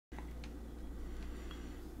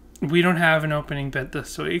We don't have an opening bit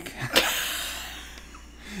this week.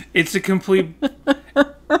 It's a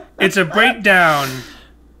breakdown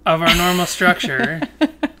of our normal structure.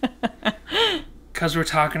 Because we're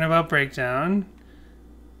talking about breakdown.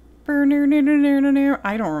 I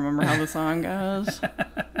don't remember how the song goes.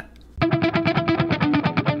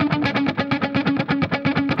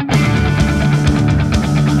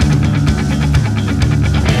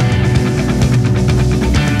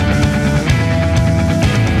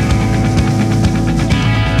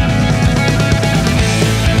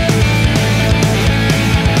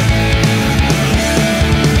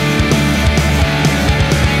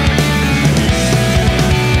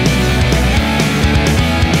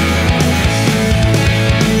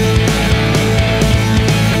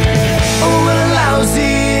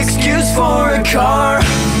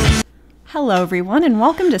 Hello, everyone, and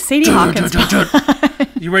welcome to Sadie Hawkins.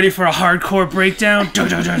 You ready for a hardcore breakdown?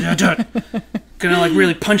 Gonna like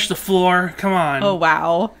really punch the floor. Come on. Oh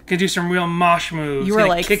wow! Gonna do some real mosh moves. You were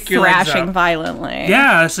like kick thrashing violently.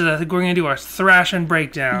 Yeah, so I think we're gonna do our thrash and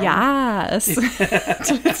breakdown. Yes.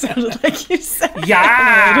 It sounded like you said.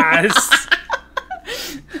 Yes.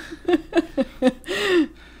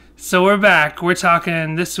 So we're back. We're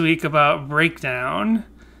talking this week about breakdown.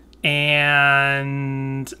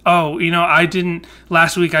 And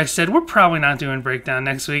last week I said we're probably not doing breakdown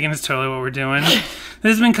next week, and it's totally what we're doing. This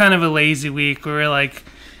has been kind of a lazy week where we're like,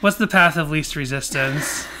 what's the path of least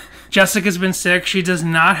resistance? Jessica's been sick. She does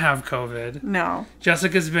not have COVID. No.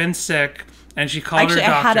 Jessica's been sick, and she called her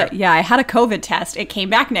doctor. I had a COVID test. It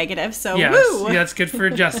came back negative, so yes. woo! Yeah, it's good for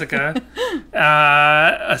Jessica.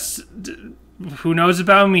 Who knows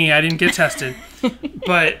about me? I didn't get tested.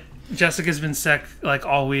 But Jessica's been sick like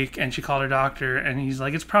all week, and she called her doctor, and he's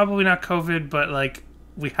like, it's probably not COVID, but like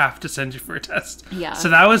we have to send you for a test. Yeah. So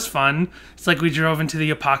that was fun. It's like we drove into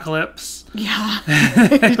the apocalypse. Yeah.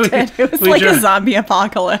 It was like a zombie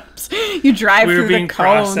apocalypse. You drive through the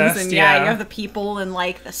cones, and you have the people in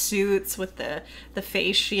like the suits with the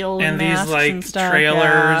face shield and these like and stuff.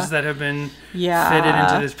 Trailers that have been fitted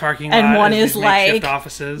into this parking lot. And one is like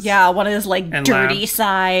offices. Yeah, one is like and dirty labs.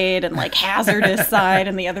 Side and like hazardous side,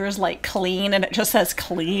 and the other is like clean, and it just says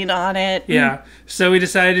clean on it. Yeah. So we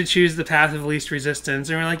decided to choose the path of least resistance,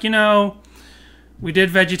 and we're like, we did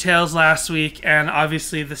VeggieTales last week, and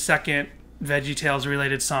obviously the second VeggieTales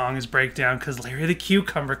related song is Breakdown because Larry the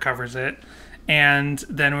Cucumber covers it. And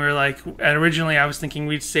then we were like, originally I was thinking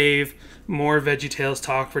we'd save more VeggieTales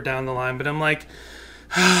talk for down the line, but I'm like,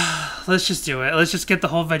 let's just do it. Let's just get the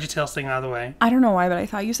whole VeggieTales thing out of the way. I don't know why, but I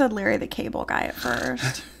thought you said Larry the Cable Guy at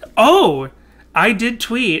first. Oh, I did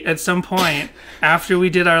tweet at some point after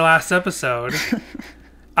we did our last episode.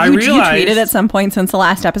 I realized you tweeted at some point since the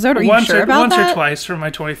last episode. Are you sure about that? Once or twice from my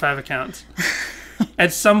 25 accounts.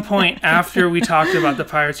 At some point after we talked about the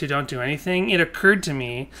Pirates Who Don't Do Anything, it occurred to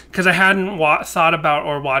me, because I hadn't thought about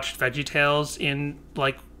or watched VeggieTales in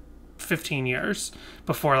like 15 years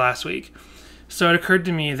before last week. So it occurred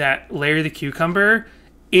to me that Larry the Cucumber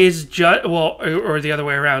is or the other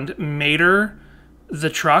way around, Mater the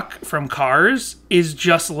truck from Cars is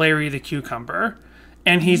just Larry the Cucumber.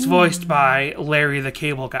 And he's voiced by Larry the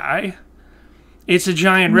Cable Guy. It's a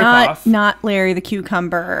giant ripoff. Not Larry the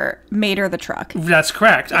Cucumber, Mater the truck. That's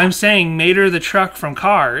correct. I'm saying Mater the truck from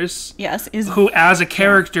Cars. Yes, who as a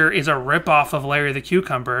character is a ripoff of Larry the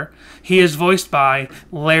Cucumber. He is voiced by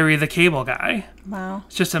Larry the Cable Guy. Wow.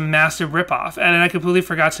 It's just a massive ripoff. And I completely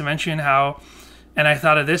forgot to mention how, and I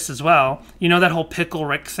thought of this as well, that whole Pickle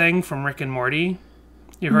Rick thing from Rick and Morty?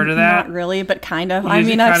 You heard of that? Not really, but kind of.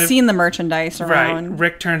 I've seen the merchandise around. Right.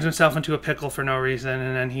 Rick turns himself into a pickle for no reason,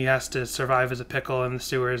 and then he has to survive as a pickle in the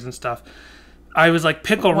sewers and stuff. I was like,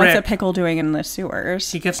 Rick. What's a pickle doing in the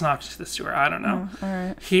sewers? He gets knocked into the sewer. I don't know. Oh, all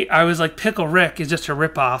right. I was like, Pickle Rick is just a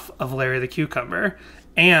ripoff of Larry the Cucumber.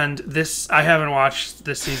 And I haven't watched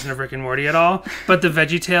this season of Rick and Morty at all, but the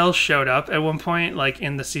VeggieTales showed up at one point, like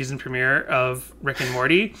in the season premiere of Rick and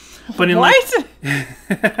Morty. But in what?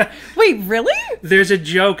 Wait, really? There's a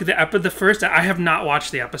joke. I have not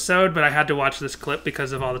watched the episode, but I had to watch this clip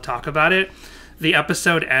because of all the talk about it. The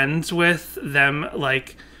episode ends with them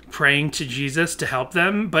like praying to Jesus to help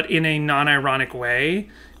them, but in a non-ironic way.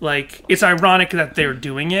 Like, it's ironic that they're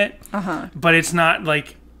doing it, but it's not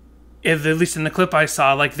like, at least in the clip I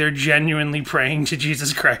saw, like they're genuinely praying to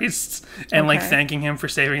Jesus Christ and like thanking him for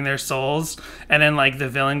saving their souls. And then like the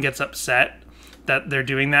villain gets upset that they're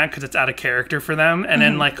doing that because it's out of character for them. And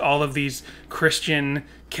then like all of these Christian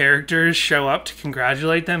characters show up to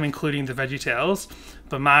congratulate them, including the VeggieTales.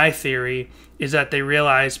 But my theory is that they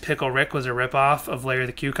realized Pickle Rick was a ripoff of Larry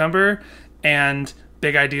the Cucumber, and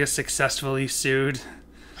Big Idea successfully sued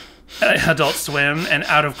Adult Swim, and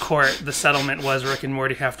out of court, the settlement was Rick and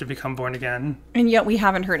Morty have to become born again. And yet we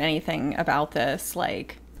haven't heard anything about this,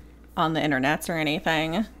 like, on the internets or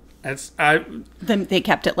anything. They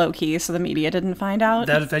kept it low key, so the media didn't find out.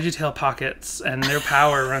 That's VeggieTale pockets, and their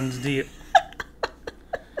power runs deep.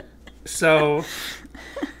 So,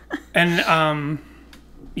 and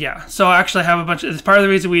yeah. So I actually have a bunch. It's part of the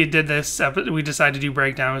reason we did this. We decided to do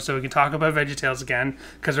breakdowns so we can talk about VeggieTales again,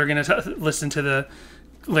 because we're gonna listen to the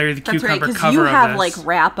Larry the Cucumber cover of this. You have like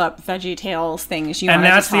wrap up VeggieTales things you want to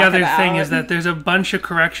talk about. And that's the other thing, is that there's a bunch of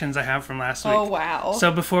corrections I have from last week. Oh, wow.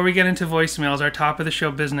 So before we get into voicemails, our top of the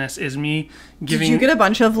show business is me giving... Did you get a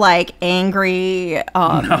bunch of like angry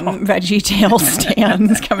VeggieTales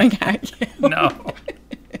stands coming at you? No.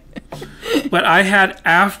 But I had,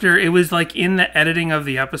 after, it was like in the editing of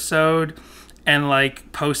the episode and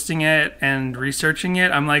like posting it and researching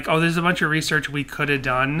it, I'm like, oh, there's a bunch of research we could have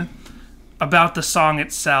done about the song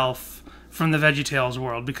itself from the VeggieTales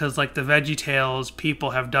world, because like the VeggieTales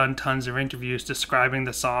people have done tons of interviews describing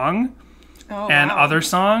the song and other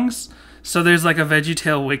songs. So there's like a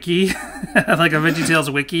VeggieTale wiki, like a VeggieTales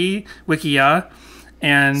wikia.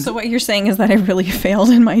 And so what you're saying is that I really failed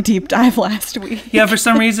in my deep dive last week. Yeah, for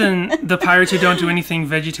some reason, the Pirates Who Don't Do Anything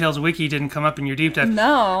VeggieTales wiki didn't come up in your deep dive.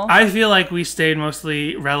 No. I feel like we stayed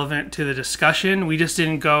mostly relevant to the discussion. We just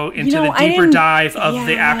didn't go into the deeper dive of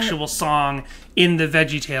the actual song in the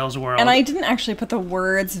VeggieTales world. And I didn't actually put the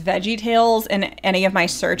words VeggieTales in any of my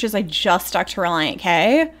searches. I just stuck to Relient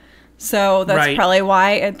K. So that's probably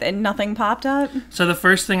why nothing popped up. So the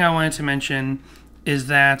first thing I wanted to mention is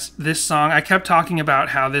that this song, I kept talking about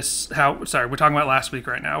sorry, we're talking about last week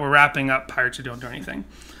right now. We're wrapping up Pirates Who Don't Do Anything.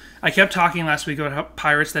 I kept talking last week about how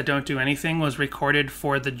Pirates That Don't Do Anything was recorded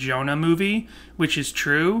for the Jonah movie, which is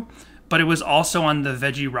true, but it was also on the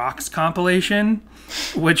Veggie Rocks compilation,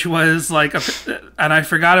 which was like, and I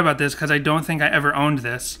forgot about this because I don't think I ever owned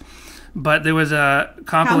this, but there was a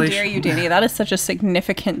compilation. How dare you, Danny? That is such a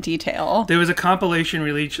significant detail. There was a compilation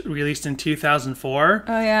released in 2004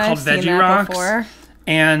 called Veggie Rocks. Before.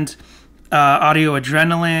 And Audio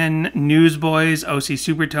Adrenaline, Newsboys, OC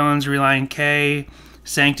Supertones, Relient K,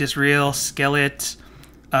 Sanctus Real, Skillet,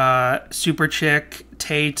 Super Chick,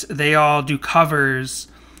 Tate, they all do covers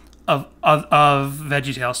of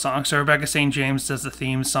VeggieTales songs. So Rebecca St. James does the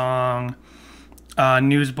theme song.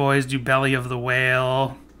 Newsboys do Belly of the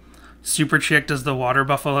Whale. Super Chick does the Water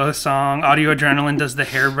Buffalo song. Audio Adrenaline does the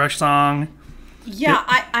Hairbrush song. Yeah,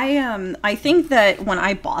 I think that when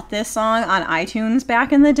I bought this song on iTunes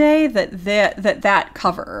back in the day, that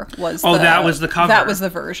cover was that was the cover. That was the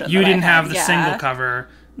version. You didn't have the single cover.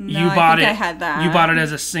 No, I had that. You bought it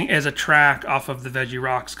as a track off of the Veggie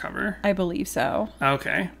Rocks cover. I believe so.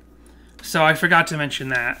 Okay. So I forgot to mention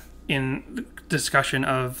that in the discussion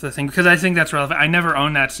of the thing, because I think that's relevant. I never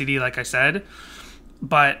owned that CD, like I said,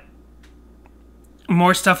 but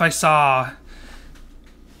more stuff I saw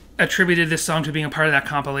attributed this song to being a part of that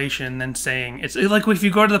compilation than saying it's like if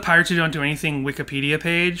you go to the Pirates Who Don't Do Anything Wikipedia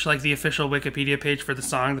page, like the official Wikipedia page for the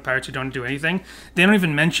song The Pirates Who Don't Do Anything, they don't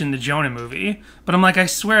even mention the Jonah movie. But I'm like, I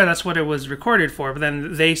swear that's what it was recorded for, but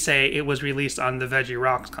then they say it was released on the Veggie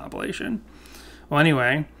Rocks compilation. Well,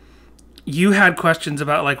 anyway, you had questions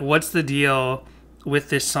about like what's the deal with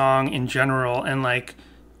this song in general, and like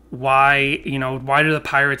why do the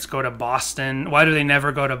Pirates go to Boston? Why do they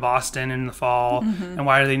never go to Boston in the fall? Mm-hmm. And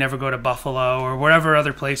why do they never go to Buffalo or whatever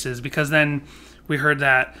other places? Because then we heard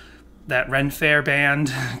that Ren Fair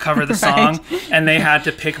band cover the song, and they had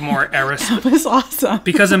to pick more eras. That was awesome.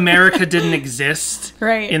 Because America didn't exist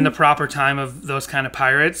in the proper time of those kind of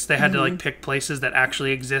pirates. They had to like pick places that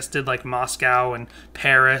actually existed, like Moscow and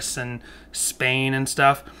Paris and Spain and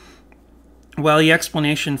stuff. Well, the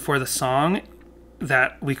explanation for the song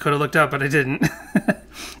that we could have looked up, but I didn't,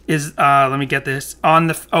 is, let me get this, on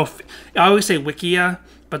the, I always say Wikia,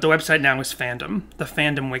 but the website now is Fandom, the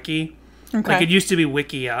Fandom Wiki. Okay. Like, it used to be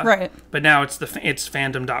Wikia, right? But now it's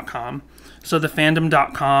fandom.com. So the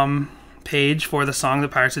fandom.com page for the song The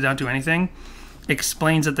Pirates Who Don't Do Anything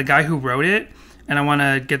explains that the guy who wrote it, and I want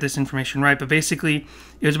to get this information right, but basically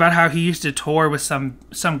it was about how he used to tour with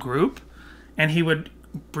some group, and he would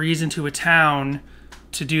breeze into a town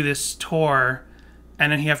to do this tour,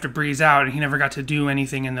 and then he have to breeze out, and he never got to do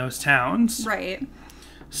anything in those towns. Right.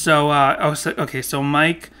 So, so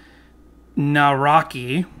Mike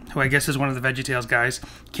Naraki, who I guess is one of the VeggieTales guys,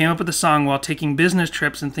 came up with the song while taking business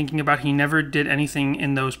trips and thinking about he never did anything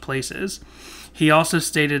in those places. He also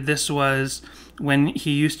stated this was when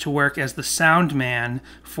he used to work as the sound man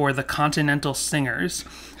for the Continental Singers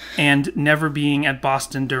and never being at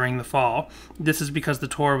Boston during the fall. This is because the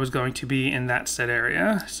tour was going to be in that said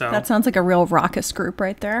area. So that sounds like a real raucous group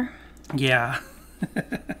right there. Yeah.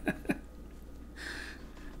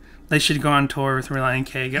 They should go on tour with Relient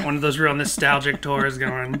K. Get one of those real nostalgic tours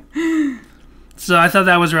going. So I thought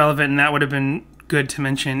that was relevant, and that would have been good to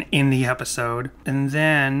mention in the episode. And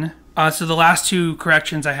then, so the last two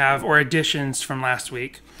corrections I have, or additions from last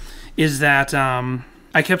week, is that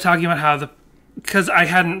I kept talking about how because I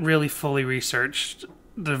hadn't really fully researched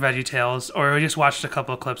the VeggieTales, or I just watched a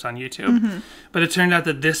couple of clips on YouTube. Mm-hmm. But it turned out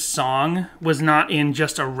that this song was not in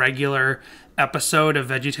just a regular episode of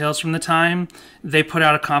VeggieTales from the time. They put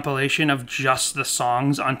out a compilation of just the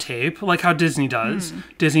songs on tape, like how Disney does.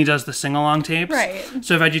 Disney does the sing-along tapes. Right.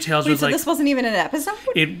 So VeggieTales was so like... this wasn't even an episode?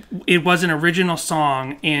 It was an original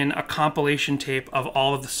song in a compilation tape of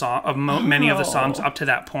all of the many of the songs up to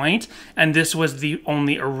that point, and this was the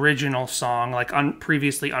only original song, like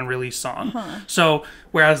previously unreleased song. So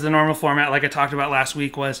whereas the normal format, like I talked about last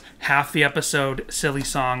week, was half the episode silly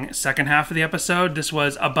song, second half of the episode, this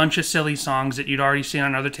was a bunch of silly songs that you'd already seen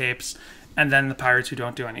on other tapes, and then the Pirates Who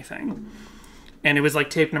Don't Do Anything. And it was like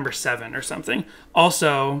tape number 7 or something.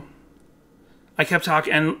 Also, I kept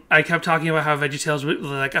talking about how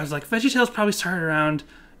VeggieTales, I was like, VeggieTales probably started around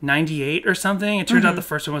 98 or something. It turned out the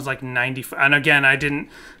first one was like 94. And again, I didn't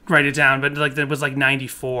write it down, but like it was like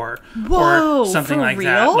 94. Whoa, or something for like real?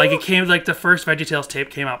 that. Like it came, like the first VeggieTales tape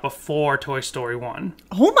came out before Toy Story 1.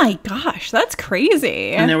 Oh my gosh, that's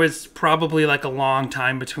crazy. And there was probably like a long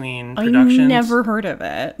time between productions. I never heard of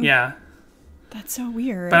it. Yeah. That's so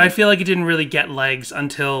weird. But I feel like it didn't really get legs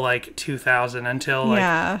until like 2000, until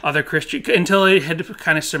like until it had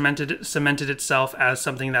kind of cemented itself as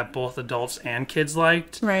something that both adults and kids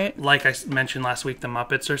liked. Right. Like I mentioned last week, the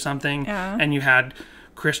Muppets or something. Yeah. And you had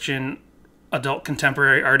Christian adult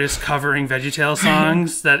contemporary artists covering VeggieTales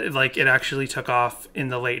songs that like it actually took off in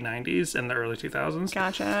the late 90s and the early 2000s.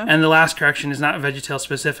 Gotcha. And the last correction is not VeggieTales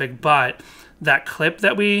specific, but that clip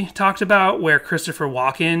that we talked about where Christopher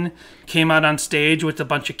Walken came out on stage with a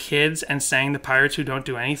bunch of kids and sang The Pirates Who Don't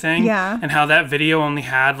Do Anything. Yeah. And how that video only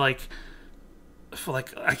had I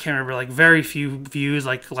can't remember, like very few views,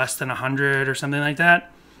 like less than 100 or something like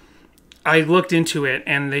that. I looked into it,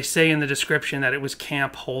 and they say in the description that it was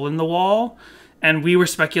Camp Hole in the Wall. And we were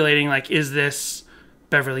speculating, like, is this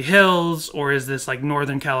Beverly Hills or is this like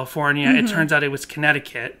Northern California? Mm-hmm. It turns out it was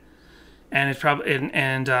Connecticut. And it's probably,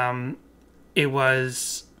 it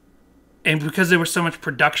was, and because there was so much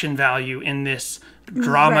production value in this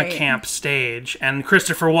drama camp stage, and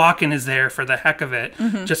Christopher Walken is there for the heck of it,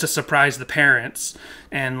 just to surprise the parents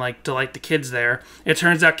and like delight the kids there. It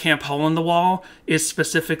turns out Camp Hole in the Wall is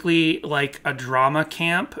specifically like a drama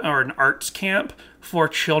camp or an arts camp for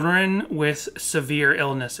children with severe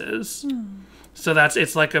illnesses. So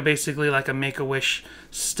it's like basically like a Make-A-Wish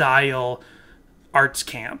style arts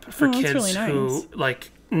camp for kids really nice. Who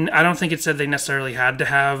like, I don't think it said they necessarily had to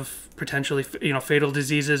have potentially, fatal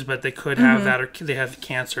diseases, but they could have that, or they have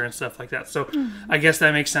cancer and stuff like that. So I guess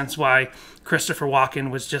that makes sense why Christopher Walken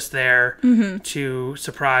was just there to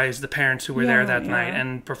surprise the parents who were there that night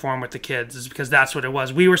and perform with the kids, is because that's what it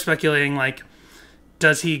was. We were speculating, like,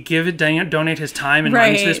 does he donate his time and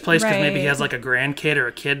money to this place because maybe he has like a grandkid or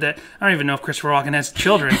a kid that, I don't even know if Christopher Walken has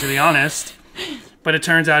children, to be honest. But it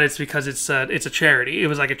turns out it's because it's a charity. It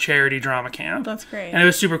was like a charity drama camp. That's great. And it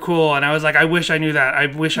was super cool. And I was like, I wish I knew that. I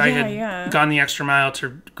wish I had gone the extra mile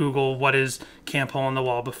to Google what is Camp Hole in the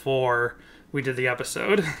Wall before we did the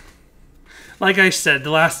episode. Like I said,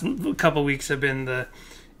 the last couple weeks have been the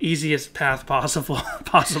easiest path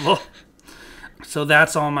possible. So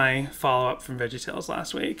that's all my follow-up from VeggieTales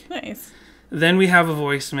last week. Nice. Then we have a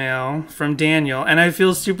voicemail from Daniel. And I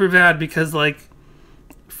feel super bad because, like,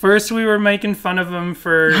 first, we were making fun of him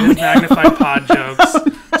for his magnified pod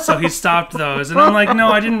jokes, so he stopped those. And I'm like, no,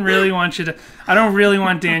 I don't really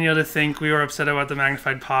want Daniel to think we were upset about the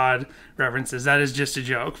magnified pod references. That is just a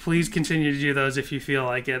joke. Please continue to do those if you feel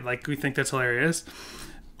like it. Like, we think that's hilarious.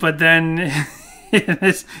 But then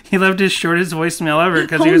he left his shortest voicemail ever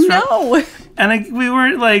because he was from... And we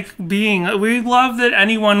weren't, like, we love that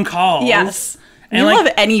anyone calls. Yes. And we love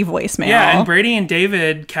any voicemail. Yeah, and Brady and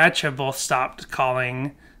David Ketch have both stopped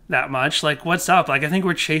calling that much. Like, what's up? Like, I think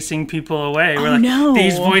we're chasing people away. We're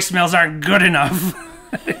these voicemails aren't good enough.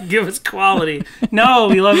 Give us quality. No,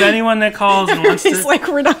 we love anyone that calls and wants to... It's like,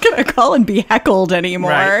 we're not going to call and be heckled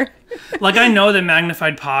anymore. Right. Like, I know that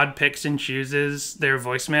Magnified Pod picks and chooses their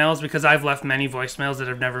voicemails because I've left many voicemails that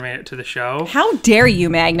have never made it to the show. How dare you,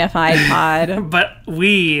 Magnified Pod? But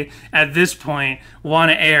we, at this point,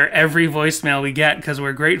 want to air every voicemail we get because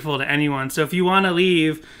we're grateful to anyone. So if you want to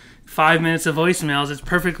leave 5 minutes of voicemails, it's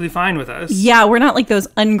perfectly fine with us. Yeah, we're not like those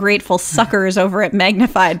ungrateful suckers over at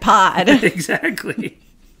Magnified Pod. Exactly.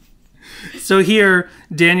 So here,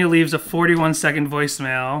 Daniel leaves a 41-second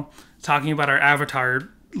voicemail talking about our Avatar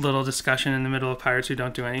little discussion in the middle of Pirates Who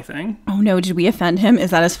Don't Do Anything. Oh no, did we offend him?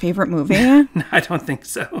 Is that his favorite movie? I don't think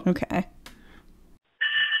so. Okay.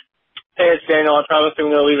 Hey, it's Daniel. I promise I'm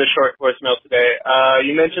going to leave a short voicemail today.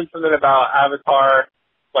 You mentioned something about Avatar,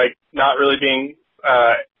 like, not really being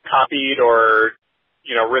copied or,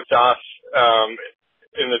 ripped off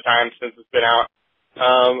in the time since it's been out.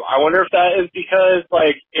 I wonder if that is because,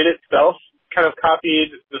 like, it itself kind of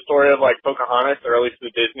copied the story of, like, Pocahontas, or at least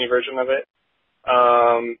the Disney version of it.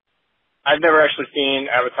 I've never actually seen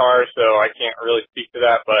Avatar, so I can't really speak to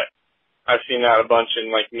that, but I've seen that a bunch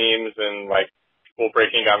in, like, memes and, like, people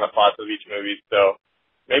breaking down the plots of each movie, so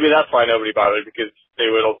maybe that's why nobody bothered, because they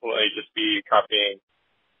would ultimately just be copying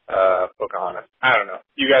Pocahontas. I don't know.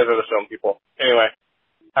 You guys are the film people. Anyway,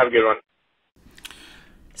 have a good one.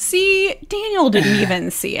 See, Daniel didn't even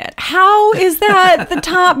see it. How is that the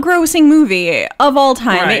top grossing movie of all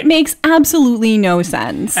time? Right. It makes absolutely no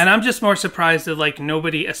sense. And I'm just more surprised that, like,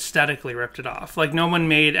 nobody aesthetically ripped it off. Like, no one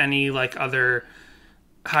made any, like, other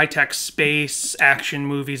high-tech space action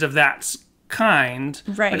movies of that kind.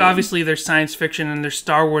 Right. Like, obviously there's science fiction and there's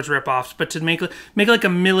Star Wars ripoffs, but to make like a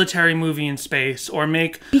military movie in space, or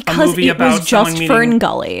make a movie about someone meeting... Because it was just Fern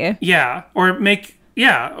Gully. Yeah, or make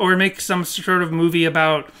some sort of movie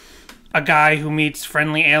about a guy who meets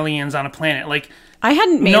friendly aliens on a planet. Like, I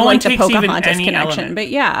hadn't made the Pocahontas connection, element. But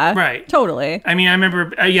yeah, right, totally. I mean, I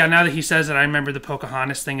remember, now that he says it, I remember the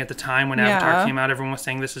Pocahontas thing at the time when Avatar came out. Everyone was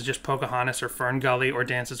saying this is just Pocahontas or Fern Gully or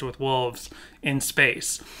Dances with Wolves in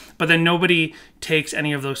space. But then nobody takes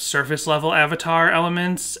any of those surface level Avatar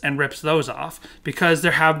elements and rips those off, because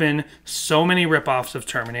there have been so many ripoffs of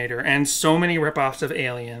Terminator and so many ripoffs of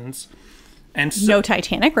Aliens. And so, no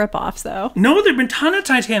Titanic ripoffs, though. No, there've been a ton of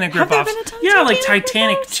Titanic ripoffs. Have there been a ton of Titanic ripoffs?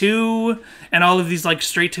 Titanic 2 and all of these, like,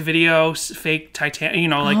 straight to video fake Titanic,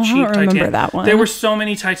 cheap Titanic. I don't remember that one. There were so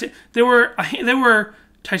many Titanic. There were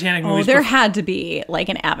Titanic movies. Oh, there had to be, like,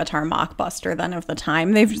 an Avatar mockbuster then of the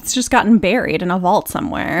time. They've just gotten buried in a vault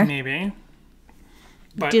somewhere. Maybe.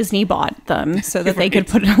 But Disney bought them so that they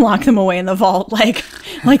could lock them away in the vault, like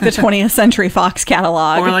the 20th Century Fox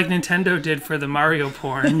catalog, or like Nintendo did for the Mario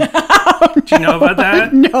porn. Do you know about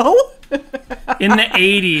that? No. In the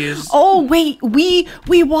 80s. Oh wait, we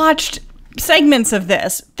watched segments of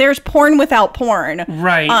this. There's porn without porn,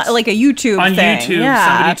 right? Like a YouTube on thing. YouTube.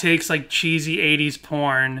 Yeah. Somebody takes, like, cheesy 80s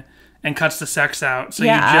porn and cuts the sex out, so you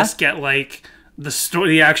just get, like,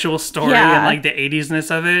 the actual story and, like, the 80s-ness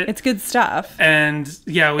of it. It's good stuff. And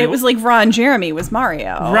it was like Ron Jeremy was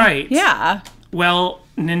Mario. Right. Yeah. Well,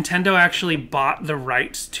 Nintendo actually bought the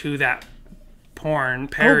rights to that porn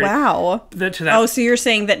parody. Oh, wow. So you're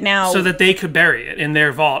saying that now... So that they could bury it in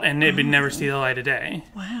their vault and it would never see the light of day.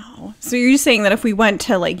 Wow. So you're saying that if we went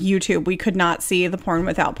to, like, YouTube, we could not see the porn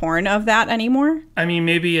without porn of that anymore? I mean,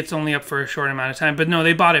 maybe it's only up for a short amount of time, but no,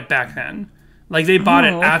 they bought it back then. Like, they bought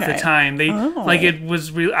it at the time. Like, it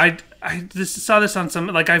was real. I just saw this on some,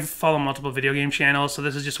 like, I follow multiple video game channels, so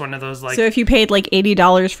this is just one of those, like... So if you paid, like,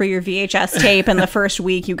 $80 for your VHS tape and the first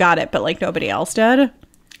week you got it, but, like, nobody else did?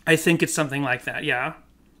 I think it's something like that, yeah.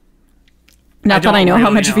 Not that I know how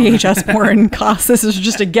much VHS porn costs. This is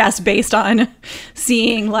just a guess based on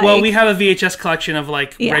seeing, like... Well, we have a VHS collection of,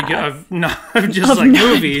 like, movies.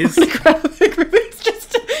 Pornographic movies,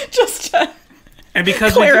 just to... And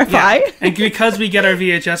because clarify. And because we get our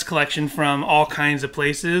VHS collection from all kinds of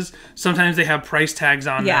places, sometimes they have price tags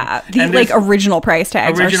on them. Yeah, the, like, original price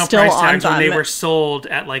tags are still on them. When they were sold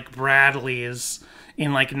at, like, Bradley's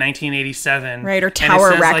in, like, 1987. Right, or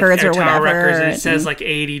Tower Records or whatever. And it says, like,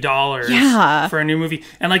 $80 for a new movie.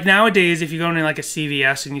 And, like, nowadays, if you go into, like, a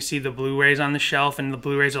CVS and you see the Blu-rays on the shelf, and the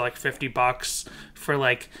Blu-rays are, like, $50 for,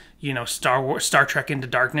 like... Star Trek Into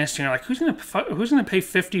Darkness. And you're like, who's gonna pay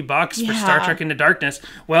 $50 for Star Trek Into Darkness?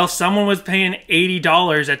 Well, someone was paying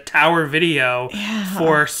 $80 at Tower Video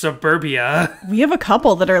for Suburbia. We have a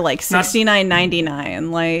couple that are like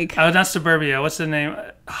 $69.99. Like, oh, not Suburbia. What's the name?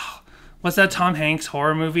 Oh, what's that Tom Hanks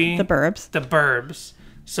horror movie? The Burbs. The Burbs.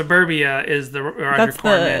 Suburbia is the Roger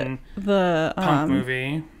Corman punk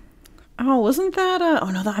movie. Oh, wasn't that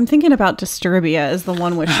I'm thinking about Disturbia is the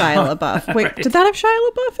one with Shia LaBeouf. Wait, right. Did that have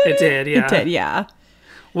Shia LaBeouf in it? It did, yeah. It did, yeah.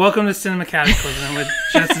 Welcome to Cinema Cataclysm with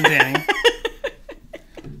Jess and Danny.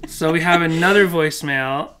 So we have another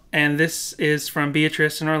voicemail, and this is from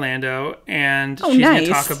Beatrice in Orlando, and she's going to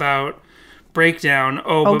talk about Breakdown.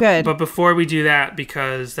 Good. But before we do that,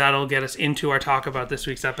 because that'll get us into our talk about this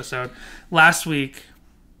week's episode, last week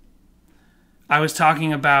I was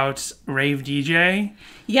talking about Rave DJ.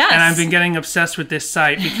 Yes. And I've been getting obsessed with this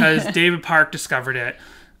site because David Park discovered it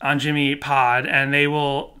on Jimmy Pod, and they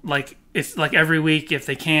will, like, it's like every week, if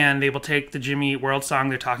they can, they will take the Jimmy Eat World song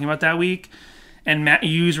they're talking about that week and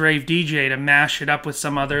use Rave DJ to mash it up with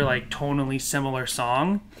some other like tonally similar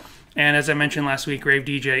song. And as I mentioned last week, Rave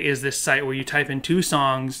DJ is this site where you type in 2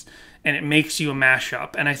 songs and it makes you a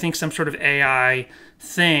mashup. And I think some sort of AI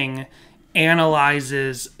thing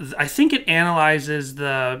analyzes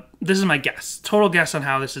the, this is my guess, total guess on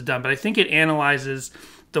how this is done, but I think it analyzes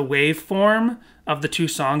the waveform of the 2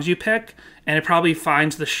 songs you pick, and it probably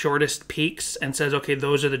finds the shortest peaks and says, okay,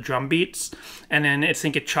 those are the drum beats, and then I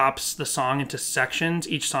think it chops the song into sections,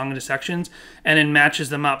 each song into sections, and then matches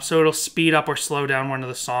them up, so it'll speed up or slow down one of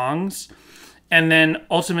the songs, and then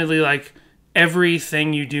ultimately, like,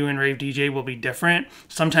 everything you do in Rave DJ will be different.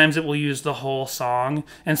 Sometimes it will use the whole song,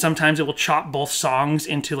 and sometimes it will chop both songs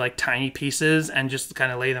into like tiny pieces and just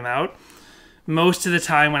kind of lay them out. Most of the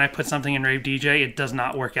time when I put something in Rave DJ, it does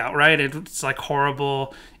not work out right. It's like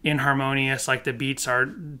horrible, inharmonious, like the beats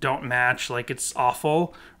don't match, like it's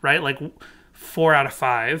awful, right? Like 4 out of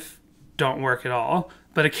 5 don't work at all.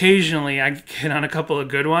 But occasionally I hit on a couple of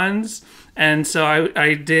good ones, and so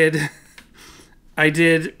I did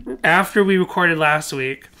after we recorded last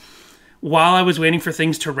week, while I was waiting for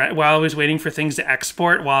things to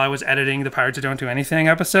export, while I was editing the Pirates Who Don't Do Anything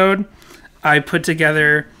episode, I put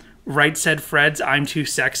together Right Said Fred's I'm Too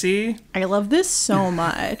Sexy. I love this so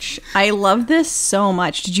much.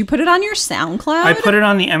 Did you put it on your SoundCloud? I put it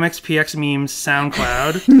on the MXPX Memes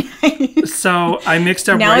SoundCloud. Nice. So I mixed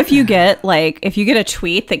up. Now, if you get a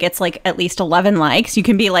tweet that gets like at least 11 likes, you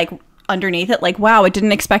can be like underneath it, like, wow, it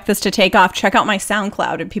didn't expect this to take off. Check out my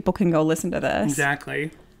SoundCloud, and people can go listen to this.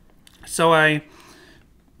 Exactly. So I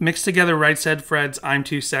mixed together Right Said Fred's I'm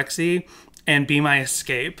Too Sexy and Be My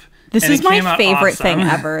Escape. This is my favorite thing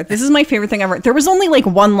ever. This is my favorite thing ever. There was only like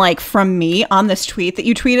 1 like from me on this tweet that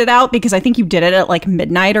you tweeted out, because I think you did it at like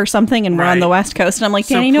midnight or something, and we're on the West Coast, and I'm like,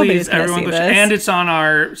 Danny, nobody's going to see this. And it's on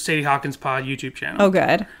our Sadie Hawkins Pod YouTube channel. Oh,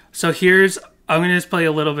 good. So I'm going to just play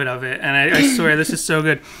a little bit of it, and I swear this is so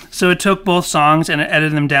good. So it took both songs and it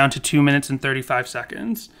edited them down to 2 minutes and 35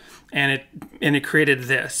 seconds, and it created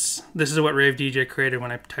this. This is what Rave DJ created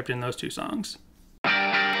when I typed in those 2 songs.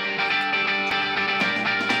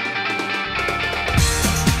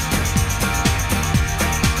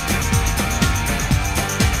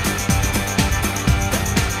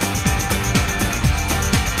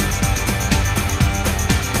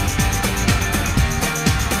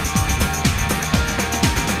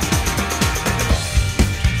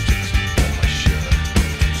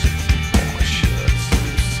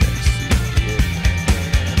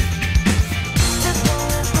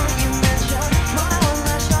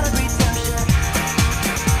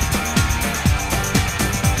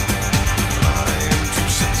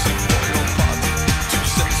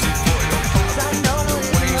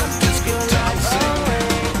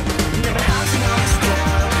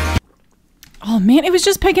 Man, it was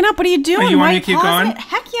just picking up. What are you doing? Oh, you want me to keep going?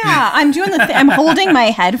 Heck yeah. I'm doing I'm holding my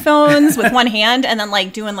headphones with one hand and then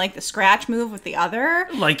like doing like the scratch move with the other.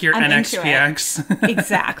 Like your NXPX.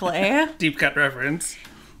 Exactly. Deep cut reference.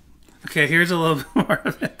 Okay, here's a little bit more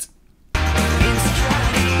of it.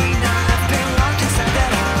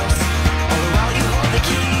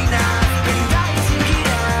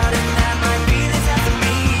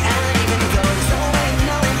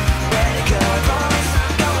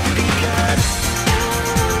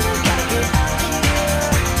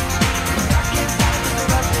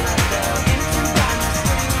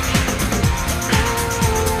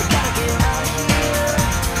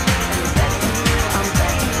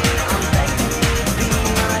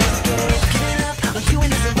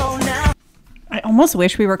 I almost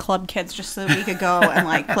wish we were club kids just so we could go and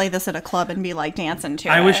like play this at a club and be like dancing to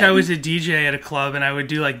it. I wish I was a DJ at a club and I would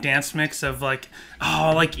do like dance mix of like,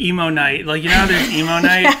 like emo night. Like, you know, there's emo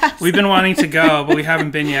night. Yes. We've been wanting to go, but we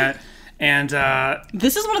haven't been yet. And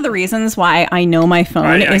this is one of the reasons why I know my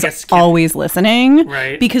phone is always listening.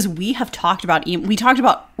 Right. Because we have talked about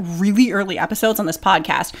really early episodes on this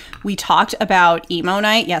podcast. We talked about emo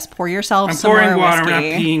night. Yes, pour yourself some more whiskey. I'm pouring water. I'm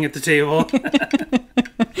not peeing at the table.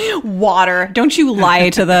 Water. Don't you lie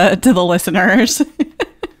to the listeners.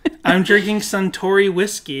 I'm drinking Suntory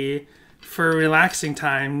whiskey for relaxing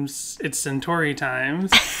times. It's Suntory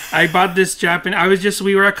times. I bought this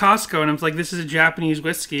we were at Costco and I was like, this is a Japanese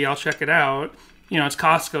whiskey. I'll check it out. You know, it's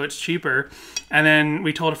Costco. It's cheaper. And then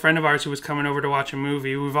we told a friend of ours who was coming over to watch a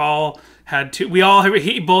movie. We've all had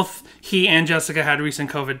both he and Jessica had recent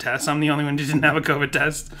COVID tests. I'm the only one who didn't have a COVID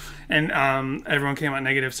test. And everyone came out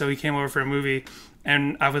negative. So he came over for a movie.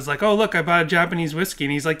 And I was like, oh, look, I bought a Japanese whiskey.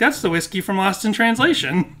 And he's like, that's the whiskey from Lost in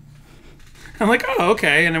Translation. I'm like, oh,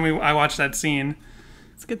 okay. And then I watched that scene.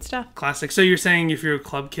 It's good stuff. Classic. So you're saying if you're a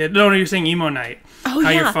club kid... No, you're saying emo night. Oh,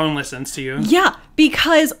 how yeah. your phone listens to you. Yeah,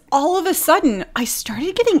 because all of a sudden, I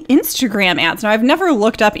started getting Instagram ads. Now, I've never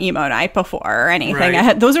looked up emo night before or anything.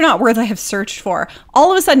 Right. Those are not words I have searched for.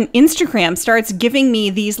 All of a sudden, Instagram starts giving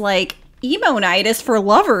me these, like, emo night is for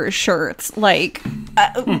lovers shirts, like,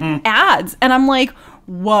 ads. And I'm like,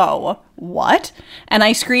 whoa, what? And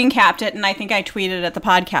I screen capped it, and I think I tweeted at the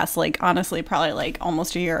podcast, like, honestly, probably, like,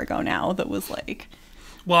 almost a year ago now, that was like...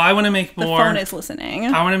 Well, I want to make more... The phone is listening.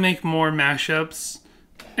 I want to make more mashups.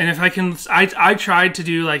 And if I can... I tried to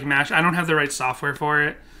do, like, I don't have the right software for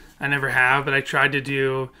it. I never have, but I tried to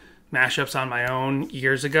do mashups on my own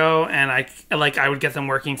years ago, and I would get them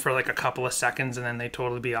working for, like, a couple of seconds, and then they'd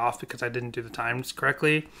totally be off because I didn't do the times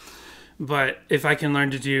correctly. But if I can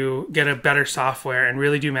learn to get a better software and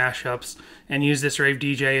really do mashups and use this Rave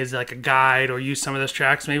DJ as like a guide or use some of those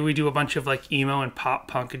tracks, maybe we do a bunch of like emo and pop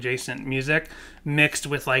punk adjacent music mixed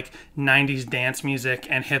with like 90s dance music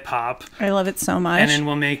and hip hop. I love it so much. And then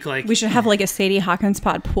we'll make like... We should have like a Sadie Hawkins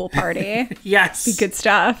pod pool party. Yes. Be good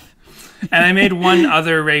stuff. And I made one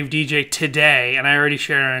other Rave DJ today, and I already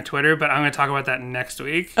shared it on Twitter, but I'm going to talk about that next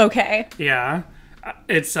week. Okay. Yeah.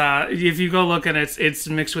 It's if you go look at it, it's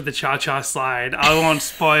mixed with the cha-cha slide. I won't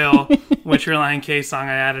spoil which Relient K song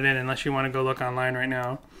I added in unless you want to go look online right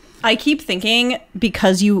now. I keep thinking,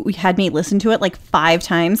 because you had me listen to it like 5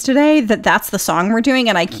 times today, that's the song we're doing,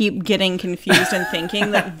 and I keep getting confused and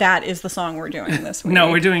thinking that is the song we're doing this week.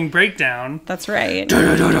 No, we're doing Breakdown. That's right.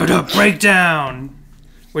 Breakdown.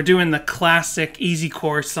 We're doing the classic easy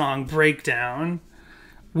core song Breakdown,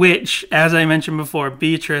 which, as I mentioned before,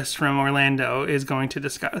 Beatrice from Orlando is going to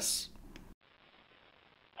discuss.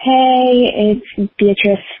 Hey, it's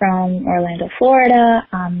Beatrice from Orlando, Florida.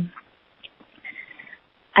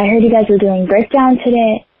 I heard you guys were doing Breakdown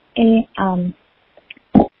today. I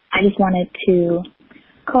just wanted to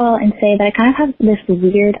call and say that I kind of have this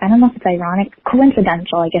weird, I don't know if it's ironic,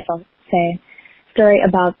 coincidental, I guess I'll say, story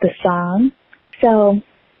about the song. So,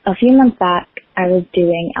 a few months back, I was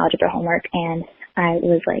doing algebra homework, and I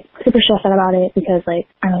was, like, super stressed out about it because, like,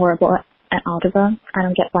 I'm horrible at algebra. I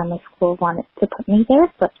don't get why my school wanted to put me there.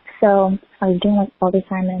 But so I was doing, like, all the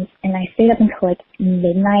assignments, and I stayed up until, like,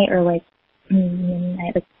 midnight or, like,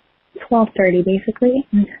 12:30, basically,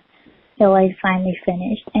 until I finally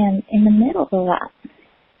finished. And in the middle of that,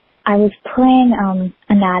 I was playing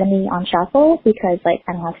Anatomy on shuffle because, like,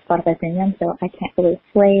 I don't have Spotify Premium, so I can't really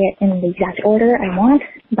play it in the exact order I want.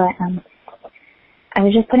 But I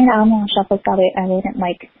was just putting the album on shuffle so that I wouldn't,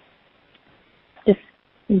 like, just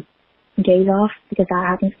gaze off, because that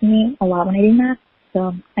happens to me a lot when I do math.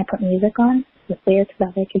 So I put music on with lyrics so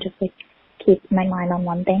that I could just, like, keep my mind on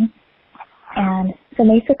one thing. And so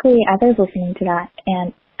basically, as I was listening to that,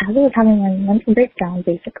 and as I was having my mental breakdown,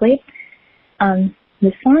 basically,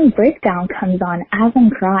 the song Breakdown comes on as I'm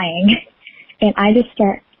crying, and I just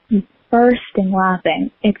start bursting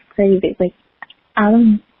laughing. It's crazy. Like, out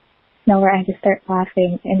of nowhere, I just start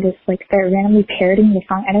laughing and just, like, start randomly parodying the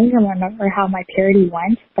song. I don't even remember how my parody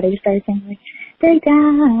went, but I just started saying, like,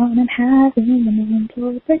 breakdown, I'm having a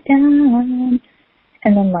mental breakdown.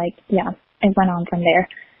 And then, like, yeah, it went on from there.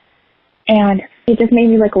 And it just made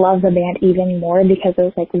me, like, love the band even more, because it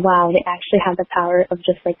was like, wow, they actually have the power of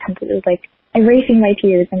just, like, completely, like, erasing my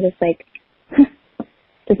tears and just, like,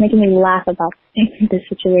 just making me laugh about the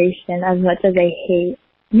situation as much as I hate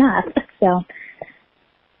math. So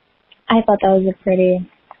I thought that was a pretty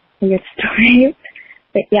weird story.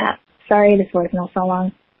 But yeah, sorry this voicemail so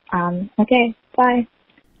long. Okay, bye.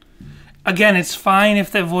 Again, it's fine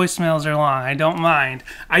if the voicemails are long. I don't mind.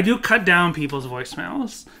 I do cut down people's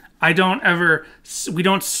voicemails. We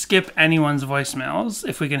don't skip anyone's voicemails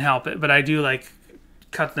if we can help it, but I do, like,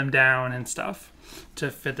 cut them down and stuff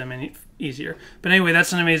to fit them in easier. But anyway,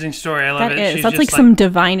 that's an amazing story. I love it. That's like some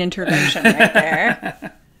divine intervention right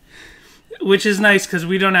there. Which is nice, because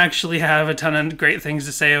we don't actually have a ton of great things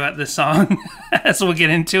to say about this song, as we'll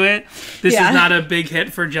get into it. This is not a big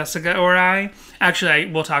hit for Jessica or I. Actually,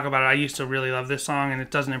 we'll talk about it. I used to really love this song, and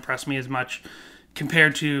it doesn't impress me as much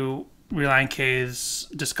compared to Relient K's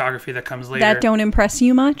discography that comes later. That don't impress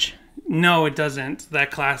you much? No, it doesn't.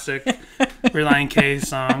 That classic Relient K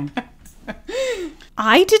song.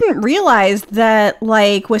 I didn't realize that,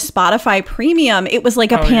 like, with Spotify Premium, it was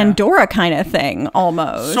like a Pandora kind of thing,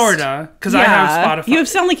 almost. Sorta, because I have Spotify. You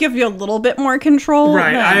sound like you have a little bit more control.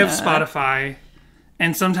 Right, I have Spotify.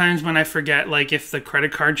 And sometimes when I forget, like, if the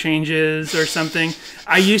credit card changes or something,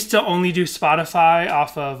 I used to only do Spotify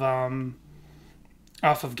off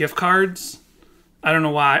of gift cards. I don't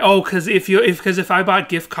know why. Oh, because if I bought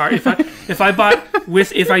gift card, if I bought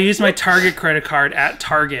if I use my Target credit card at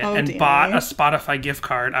Target and bought a Danny. Spotify gift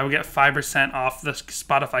card, I would get 5% off the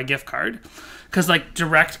Spotify gift card. Because like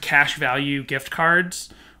direct cash value gift cards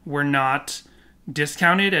were not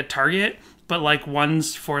discounted at Target, but like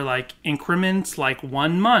ones for like increments, like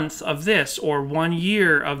 1 month of this or 1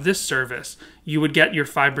 year of this service, you would get your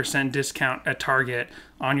 5% discount at Target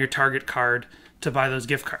on your Target card to buy those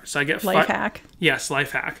gift cards. So I get Life hack. Yes,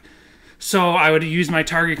 life hack. So I would use my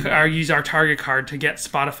Target or use our Target card to get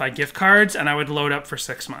Spotify gift cards, and I would load up for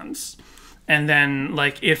 6 months. And then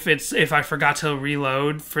like if I forgot to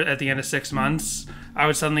reload for at the end of 6 months, I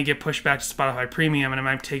would suddenly get pushed back to Spotify Premium, and it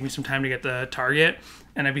might take me some time to get the Target,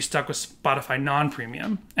 and I'd be stuck with Spotify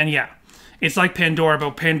non-premium. And yeah, it's like Pandora,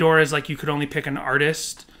 but Pandora is like you could only pick an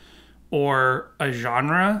artist or a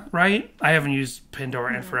genre, right? I haven't used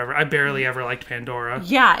Pandora in forever. I barely ever liked Pandora.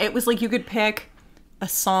 Yeah, it was like you could pick a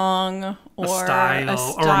song or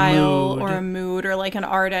style, or a mood or like an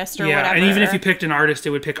artist or whatever. And even if you picked an artist, it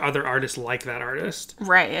would pick other artists like that artist.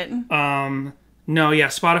 Right. No, yeah,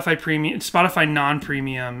 Spotify Premium, Spotify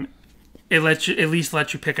non-premium, it lets you at least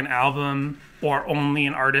let you pick an album or only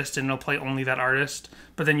an artist, and it'll play only that artist.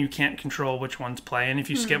 But then you can't control which ones play, and if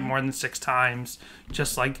you skip more than 6 times,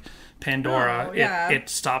 just like Pandora, it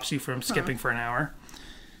stops you from skipping for an hour.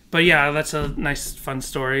 But yeah, that's a nice, fun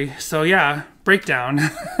story. So yeah, Breakdown.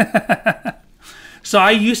 So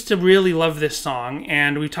I used to really love this song,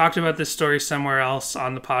 and we talked about this story somewhere else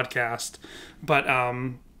on the podcast. But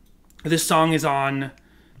this song is on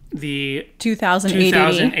the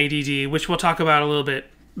 2000 ADD, which we'll talk about a little bit,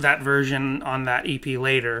 that version on that EP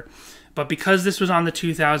later. But because this was on the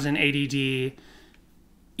 2000 ADD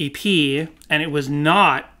EP, and it was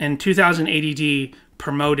not, and 2000 ADD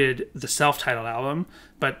promoted the self-titled album,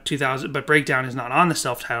 but Breakdown is not on the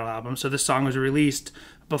self-titled album, so this song was released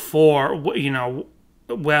before,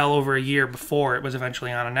 well over a year before it was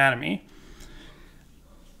eventually on Anatomy.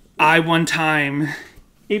 I one time,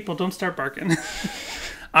 April, don't start barking.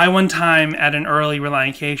 I one time at an early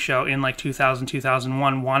Relient K show in like 2000,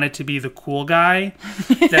 2001 wanted to be the cool guy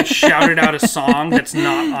that shouted out a song that's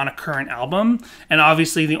not on a current album. And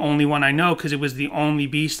obviously the only one I know, because it was the only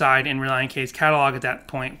B-side in Relient K's catalog at that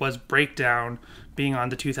point, was Breakdown, being on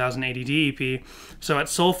the 2000 ADD EP. So at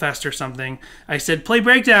Soulfest or something, I said, play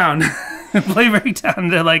Breakdown. Play Breakdown.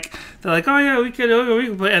 They're like, oh yeah, we could.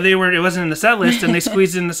 And it wasn't in the set list, and they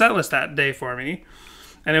squeezed it in the set list that day for me.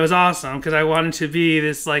 And it was awesome because I wanted to be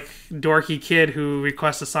this like dorky kid who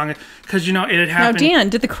requests a song because it had happened. Now, Dan,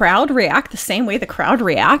 did the crowd react the same way the crowd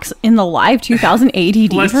reacts in the live 2000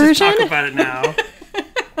 ADD Let's version? Let's just talk about it now.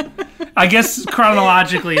 I guess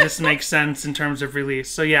chronologically this makes sense in terms of release.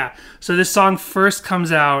 So yeah, so this song first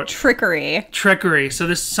comes out. Trickery. So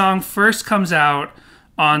this song first comes out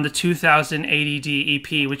on the 2000 ADD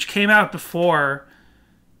EP, which came out before.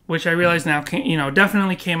 Which I realize now,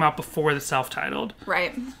 definitely came out before the self-titled.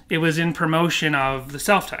 Right. It was in promotion of the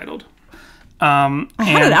self-titled. I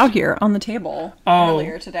had it out here on the table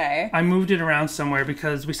earlier today. I moved it around somewhere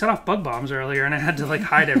because we set off bug bombs earlier, and I had to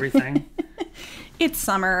hide everything. It's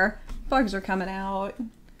summer. Bugs are coming out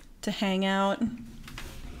to hang out.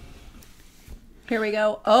 Here we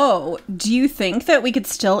go. Oh, do you think that we could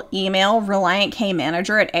still email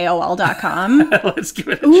ReliantKmanager@AOL.com? Let's give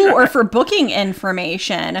it a Ooh, try. or for booking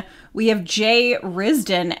information, we have Jay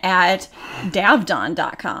Risden at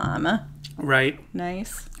davdon.com. Right.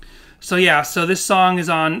 Nice. So yeah, so this song is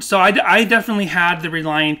on. So I definitely had the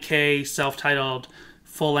Relient K self-titled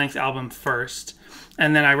full-length album first,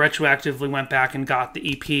 and then I retroactively went back and got the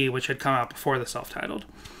EP, which had come out before the self-titled.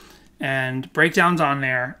 And Breakdown's on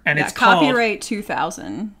there, and it's called copyright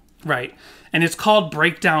 2000. Right, and it's called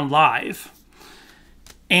Breakdown Live.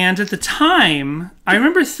 And at the time, I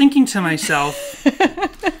remember thinking to myself,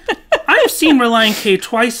 I've seen Relient K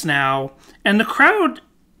twice now, and the crowd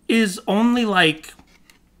is only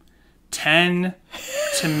 10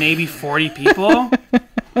 to maybe 40 people.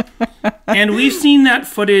 And we've seen that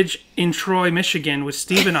footage in Troy, Michigan with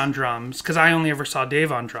Steven on drums, because I only ever saw Dave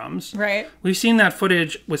on drums. Right. We've seen that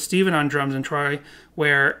footage with Steven on drums in Troy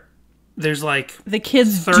where there's the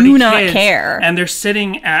kids 30 do not kids, care. and they're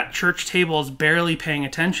sitting at church tables barely paying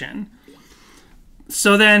attention.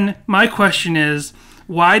 So then my question is,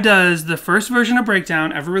 why does the first version of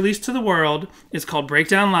Breakdown ever released to the world is called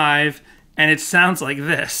Breakdown Live, and it sounds like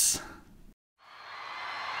this?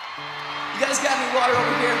 You guys got any water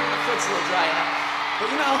over here? My foot's a little dry now. But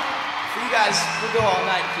for you guys, we'll go all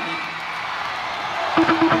night if you need.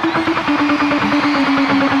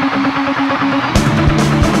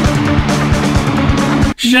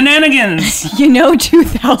 Shenanigans.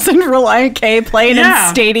 2000 Relient K playing in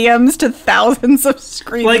stadiums to thousands of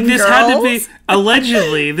screaming like this girls. had to be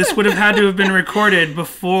allegedly. This would have had to have been recorded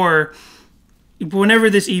before. Whenever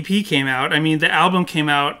this EP came out, I mean, the album came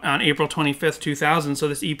out on April 25th, 2000. So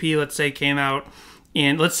this EP, let's say, came out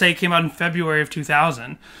in February of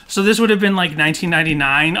 2000. So this would have been like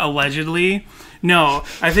 1999, allegedly. No,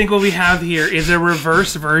 I think what we have here is a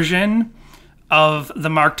reverse version of the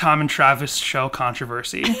Mark, Tom, and Travis show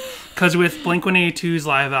controversy. Because with Blink-182's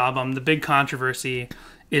live album, the big controversy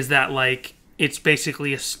is that, like, it's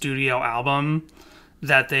basically a studio album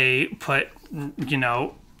that they put,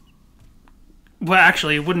 well,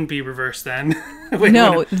 actually, it wouldn't be reversed then.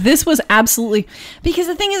 This was absolutely... Because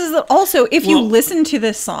the thing is that also, if you listen to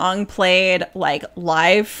this song played, like,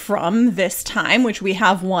 live from this time, which we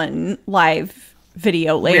have one live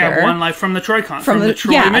video later. We have one live from the Troy concert. From the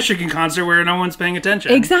Troy, Michigan concert where no one's paying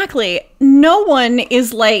attention. Exactly. No one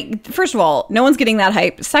is like... First of all, no one's getting that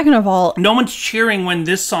hype. Second of all... No one's cheering when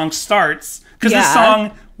this song starts. Because this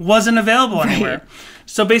song wasn't available anywhere.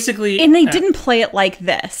 So basically... And they didn't play it like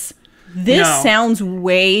this. This sounds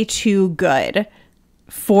way too good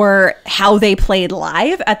for how they played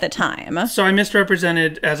live at the time. So I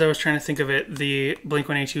misrepresented, as I was trying to think of it, the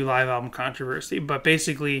Blink-182 live album controversy. But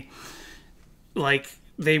basically, like,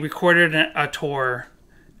 they recorded a tour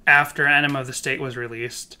after Enema of the State was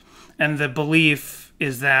released. And the belief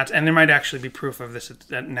is that, and there might actually be proof of this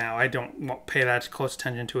now, I won't pay that close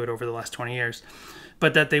attention to it over the last 20 years,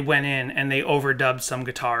 but that they went in and they overdubbed some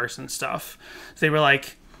guitars and stuff. They were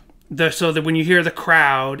like... so that when you hear the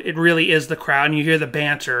crowd, it really is the crowd, and you hear the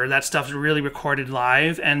banter, that stuff's really recorded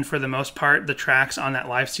live, and for the most part, the tracks on that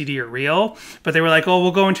live CD are real. But they were like,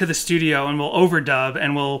 we'll go into the studio and we'll overdub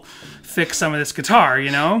and we'll fix some of this guitar,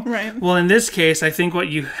 Right. Well, in this case, I think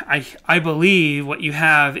I believe what you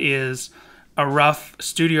have is a rough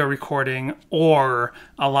studio recording or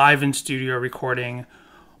a live in studio recording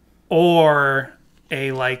or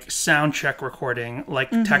a, like, sound check recording, like,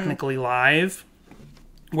 technically live,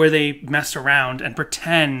 where they mess around and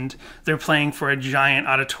pretend they're playing for a giant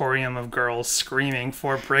auditorium of girls screaming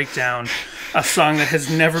for Breakdown, a song that has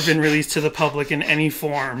never been released to the public in any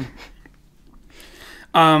form.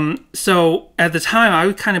 So at the time,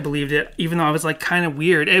 I kind of believed it, even though I was like kind of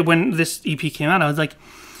weird. When this EP came out, I was like,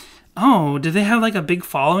 oh, do they have like a big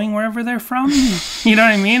following wherever they're from? You know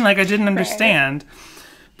what I mean? Like, I didn't understand. Right.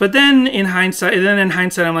 But then in hindsight,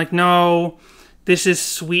 I'm like, no, this is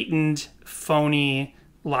sweetened, phony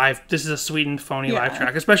live. This is a sweetened, phony live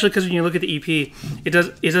track, especially because when you look at the EP, it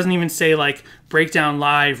doesn't even say like Breakdown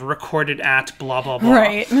live recorded at blah blah blah.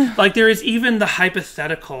 Right. Like, there is even the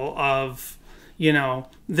hypothetical of,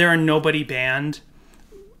 they're a nobody band.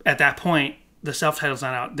 At that point, the self-title's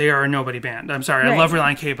not out. They are a nobody band. I'm sorry, I love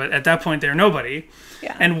Relient K, but at that point they're nobody.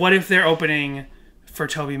 Yeah. And what if they're opening for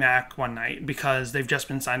Toby Mac one night because they've just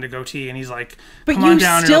been signed to Goatee, and he's like, but come on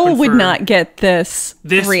down you still would not get this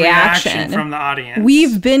reaction from the audience.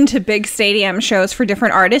 We've been to big stadium shows for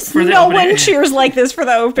different artists. No one cheers like this for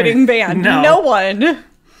the opening band. No one.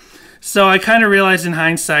 So I kind of realized in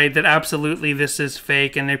hindsight that absolutely this is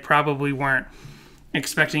fake, and they probably weren't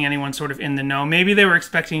expecting anyone sort of in the know. Maybe they were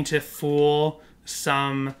expecting to fool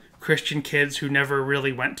some Christian kids who never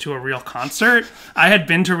really went to a real concert. I had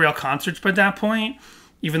been to real concerts by that point,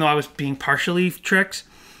 even though I was being partially tricked.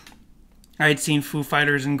 I had seen Foo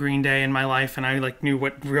Fighters and Green Day in my life, and I like knew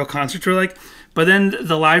what real concerts were like. But then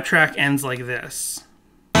the live track ends like this.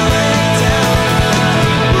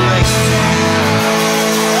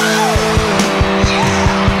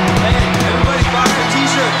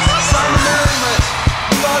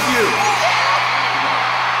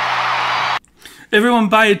 Everyone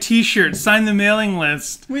buy a t-shirt, sign the mailing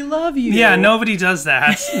list. We love you. Yeah, nobody does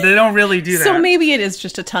that. They don't really do that. So maybe it is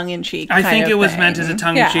just a tongue-in-cheek I think it was meant as a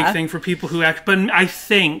tongue-in-cheek thing for people who act, but I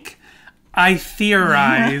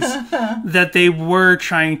theorize that they were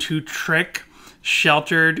trying to trick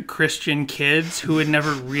sheltered Christian kids who had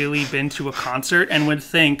never really been to a concert and would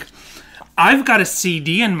think, I've got a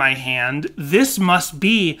CD in my hand. This must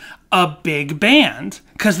be a big band,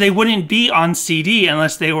 because they wouldn't be on CD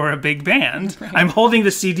unless they were a big band. Right. I'm holding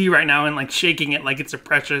the CD right now and like shaking it like it's a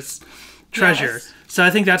precious treasure. Yes. So I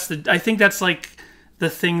think that's like the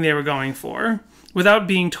thing they were going for, without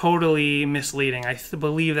being totally misleading. I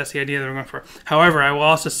believe that's the idea they were going for. However, I will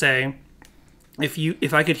also say,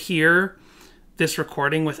 if I could hear this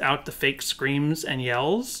recording without the fake screams and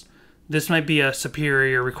yells, this might be a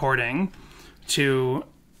superior recording to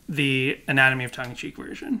the Anatomy of Tongue-in-Cheek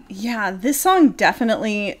version. Yeah, this song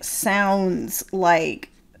definitely sounds like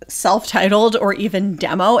self-titled or even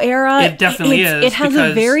demo era. It definitely is. It has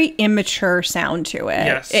a very immature sound to it.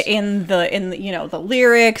 Yes. In the the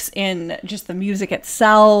lyrics, in just the music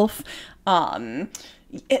itself. The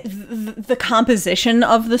composition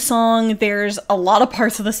of the song, there's a lot of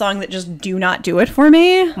parts of the song that just do not do it for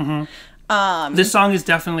me. This song is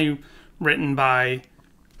definitely written by,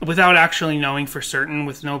 without actually knowing for certain,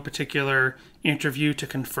 with no particular interview to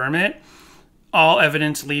confirm it, all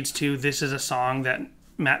evidence leads to this is a song that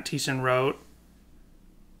Matt Thiessen wrote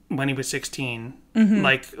when he was 16.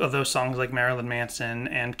 Like of those songs like Marilyn Manson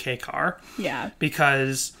and K-Car. Yeah.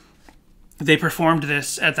 Because they performed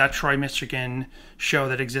this at that Troy, Michigan show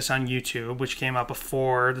that exists on YouTube, which came out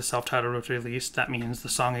before the self-titled was released. That means the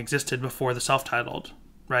song existed before the self-titled,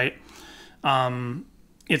 right?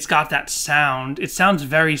 It's got that sound. It sounds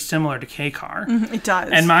very similar to K-Car. It does.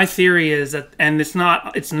 And my theory is that, and it's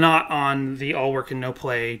not on the All Work and No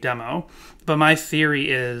Play demo, but my theory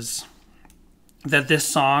is that this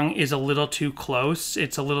song is a little too close.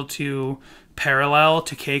 It's a little too parallel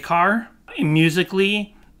to K-Car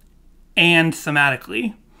musically and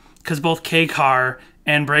thematically, because both K-Car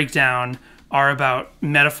and Breakdown are about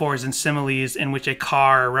metaphors and similes in which a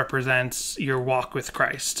car represents your walk with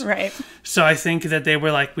Christ. Right. So I think that they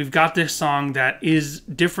were like, we've got this song that is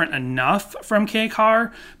different enough from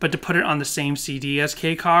K-Car, but to put it on the same CD as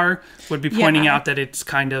K-Car would be pointing out that it's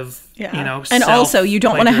kind of, and also you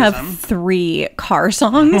don't want to have 3 car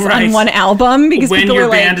songs on one album, because when people your are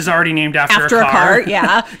like, band is already named after a car.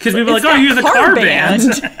 Yeah. Because people are like, oh, you're the car band.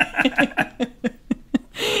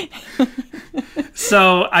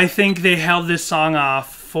 So I think they held this song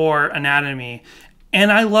off for Anatomy. And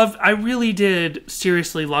I really did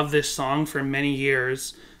seriously love this song for many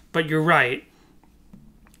years. But you're right.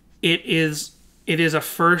 It is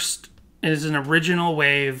an original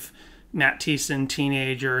wave Matt Thiessen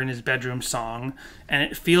teenager in his bedroom song. And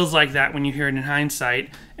it feels like that when you hear it in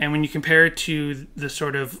hindsight. And when you compare it to the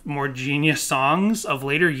sort of more genius songs of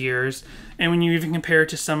later years, and when you even compare it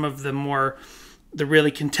to some of the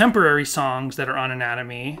really contemporary songs that are on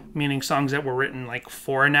Anatomy, meaning songs that were written like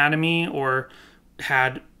for Anatomy or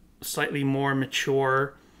had slightly more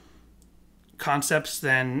mature concepts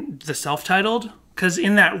than the self-titled. Because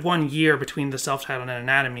in that 1 year between the self-titled and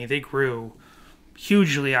Anatomy, they grew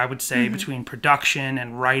hugely, I would say, between production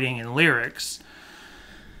and writing and lyrics.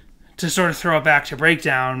 To sort of throw it back to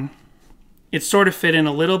Breakdown, it sort of fit in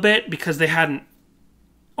a little bit because they hadn't,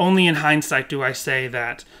 only in hindsight do I say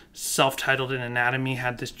that self-titled and Anatomy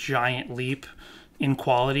had this giant leap in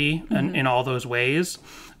quality and in all those ways.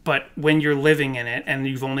 But when you're living in it and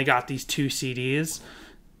you've only got these 2 CDs,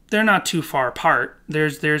 they're not too far apart. They're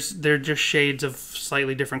just shades of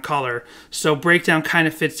slightly different color. So Breakdown kind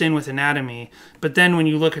of fits in with Anatomy. But then when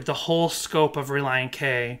you look at the whole scope of Relient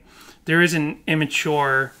K, there is an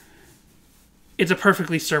immature, it's a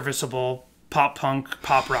perfectly serviceable pop punk,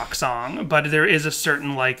 pop rock song, but there is a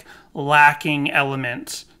certain like lacking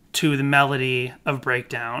element to the melody of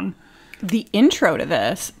Breakdown. The intro to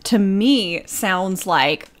this, to me, sounds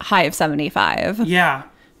like High of 75. Yeah.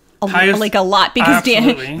 Like a lot, because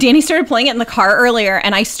Danny started playing it in the car earlier,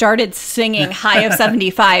 and I started singing High of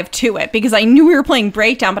 75 to it, because I knew we were playing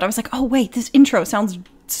Breakdown, but I was like, oh wait, this intro sounds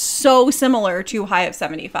so similar to High of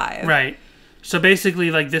 75. Right. So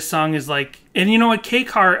basically, like, this song is like, and you know what,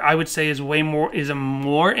 K-Car, I would say, is a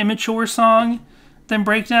more immature song than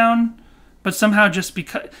Breakdown, but somehow just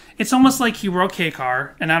because, it's almost like he wrote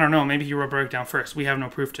K-Car, and I don't know, maybe he wrote Breakdown first. We have no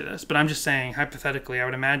proof to this, but I'm just saying, hypothetically, I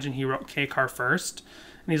would imagine he wrote K-Car first,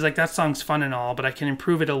 and he's like, that song's fun and all, but I can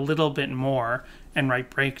improve it a little bit more and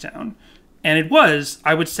write Breakdown. And it was,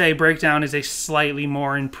 I would say, Breakdown is a slightly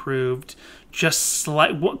more improved, just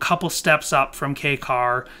couple steps up from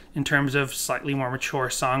K-Car in terms of slightly more mature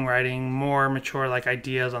songwriting, more mature like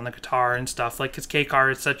ideas on the guitar and stuff. Like, because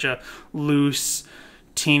K-Car is such a loose,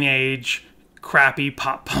 teenage, crappy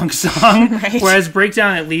pop punk song. Right. Whereas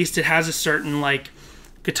Breakdown, at least, it has a certain like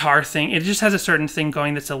guitar thing. It just has a certain thing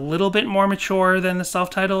going that's a little bit more mature than the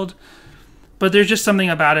self-titled. But there's just something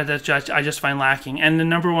about it that I just find lacking. And the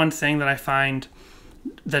number one thing that I find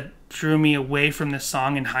that drew me away from this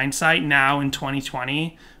song in hindsight now in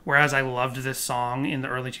 2020, whereas I loved this song in the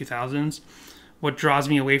early 2000s, what draws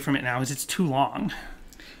me away from it now is it's too long.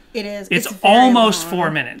 It is. It's almost 4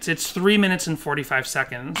 minutes. It's 3 minutes and 45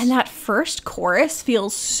 seconds. And that first chorus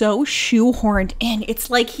feels so shoehorned in. It's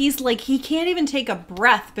like he can't even take a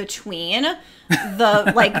breath between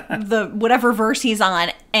the whatever verse he's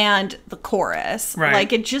on and the chorus. Right.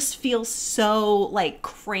 Like, it just feels so like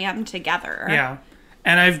crammed together. Yeah.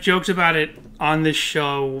 And I've joked about it on this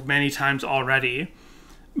show many times already,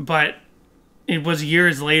 but it was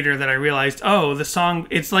years later that I realized, oh, the song,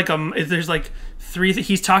 it's like there's like three.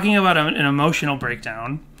 He's talking about an emotional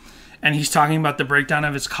breakdown, and he's talking about the breakdown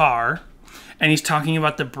of his car, and he's talking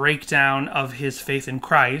about the breakdown of his faith in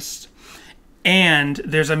Christ. And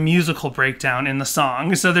there's a musical breakdown in the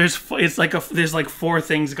song, so there's like four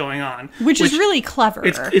things going on, which is really clever.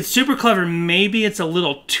 It's super clever. Maybe it's a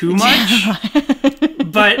little too much,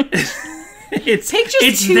 but it's take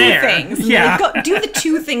just two there. things. Yeah, like, do the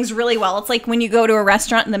two things really well. It's like when you go to a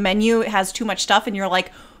restaurant and the menu has too much stuff, and you're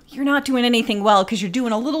like, you're not doing anything well because you're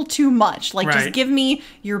doing a little too much. Like, just give me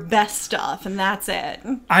your best stuff, and that's it.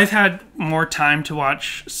 I've had more time to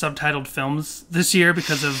watch subtitled films this year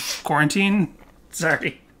because of quarantine.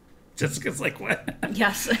 Sorry. Jessica's like, what?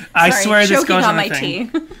 Yes. I swear this goes on my the thing.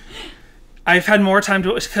 tea. I've had more time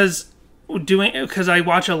to, because I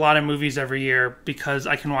watch a lot of movies every year because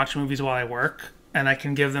I can watch movies while I work, and I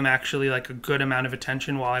can give them actually like a good amount of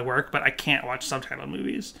attention while I work, but I can't watch subtitled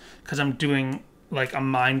movies because I'm doing like a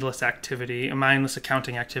mindless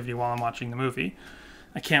accounting activity while I'm watching the movie.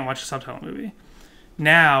 I can't watch a subtitle movie.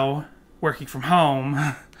 Now, working from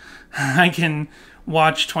home, I can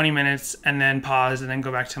watch 20 minutes and then pause and then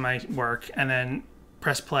go back to my work and then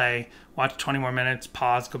press play, watch 20 more minutes,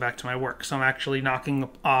 pause, go back to my work. So I'm actually knocking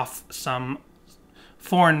off some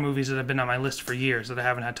foreign movies that have been on my list for years that I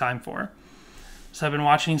haven't had time for. So I've been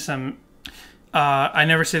watching some, I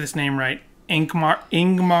never say this name right,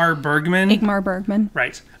 Ingmar Bergman. Ingmar Bergman.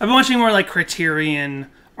 Right. I've been watching more like Criterion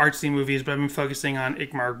artsy movies, but I've been focusing on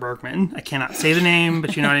Ingmar Bergman. I cannot say the name,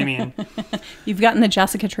 but you know what I mean. You've gotten the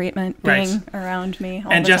Jessica treatment being around me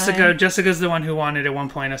all and the Jessica's the one who wanted at one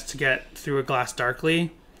point us to get Through a Glass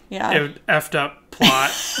Darkly. Yeah. It effed up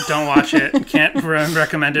plot. Don't watch it. Can't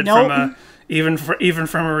recommend it from even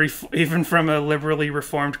from a liberally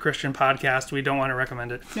reformed Christian podcast. We don't want to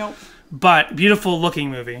recommend it. Nope. But beautiful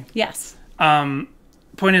looking movie. Yes.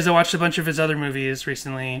 Point is, I watched a bunch of his other movies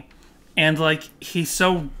recently, and like he's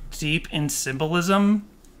so deep in symbolism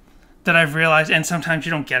that I've realized, and sometimes you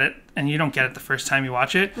don't get it, and you don't get it the first time you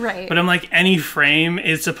watch it. Right. But I'm like, any frame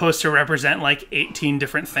is supposed to represent like 18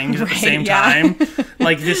 different things at the same time.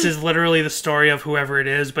 Like, this is literally the story of whoever it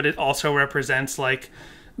is, but it also represents like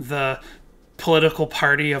the political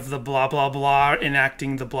party of the blah blah blah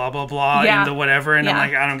enacting the blah blah blah and the whatever, and I'm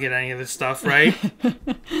like, I don't get any of this stuff, right?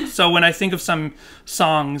 So when I think of some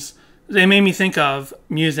songs, they made me think of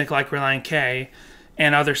music like Relient K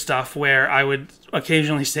and other stuff where I would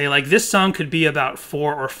occasionally say, like, this song could be about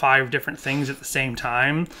 4 or 5 different things at the same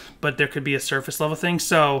time, but there could be a surface level thing.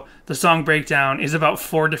 So the song Breakdown is about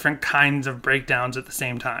 4 different kinds of breakdowns at the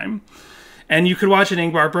same time. And you could watch an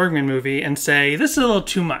Ingmar Bergman movie and say, this is a little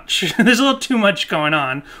too much. There's a little too much going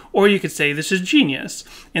on. Or you could say, this is genius.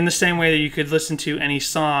 In the same way that you could listen to any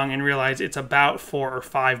song and realize it's about 4 or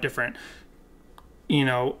 5 different,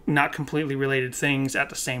 not completely related things at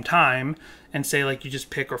the same time. And say, like, you just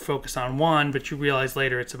pick or focus on one, but you realize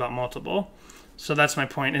later it's about multiple. So that's my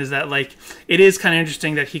point, is that, like, it is kind of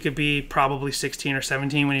interesting that he could be probably 16 or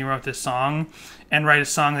 17 when he wrote this song and write a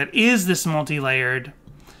song that is this multi-layered.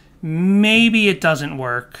 Maybe it doesn't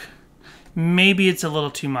work. Maybe it's a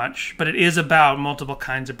little too much, but it is about multiple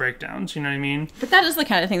kinds of breakdowns. You know what I mean? But that is the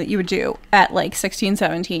kind of thing that you would do at like 16,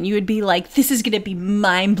 17. You would be like, this is going to be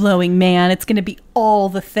mind-blowing, man. It's going to be all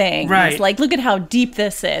the things. Right. Like, look at how deep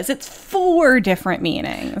this is. It's 4 different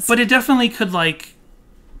meanings. But it definitely could, like,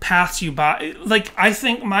 pass you by. Like, I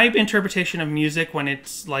think my interpretation of music when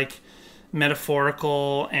it's, like,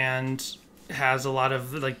 metaphorical and has a lot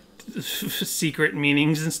of, like, secret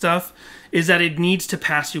meanings and stuff is that it needs to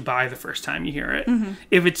pass you by the first time you hear it. Mm-hmm.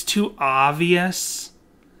 If it's too obvious,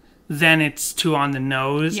 then it's too on the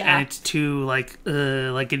nose, and it's too like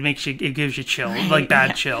it gives you chills, like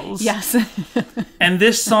bad chills. Yes. And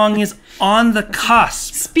this song is on the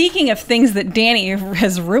cusp. Speaking of things that Danny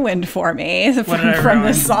has ruined for me from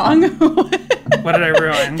this song. What did I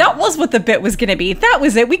ruin? That was what the bit was going to be. That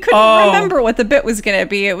was it. We couldn't remember what the bit was going to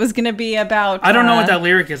be. It was going to be about... I don't know what that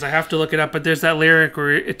lyric is. I have to look it up. But there's that lyric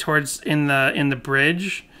where in the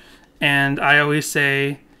bridge, and I always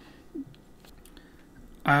say,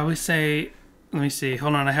 let me see.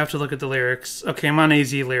 Hold on. I have to look at the lyrics. Okay, I'm on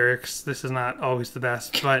AZ lyrics. This is not always the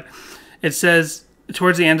best, but it says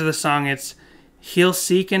towards the end of the song, it's, he'll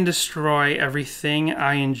seek and destroy everything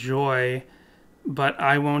I enjoy, but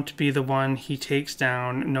I won't be the one he takes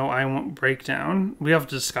down. No, I won't break down. We have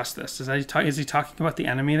to discuss this. Is he talking about the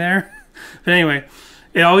enemy there? But anyway,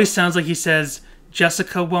 it always sounds like he says,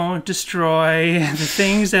 Jessica won't destroy the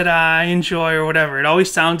things that I enjoy, or whatever. It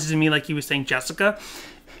always sounds to me like he was saying Jessica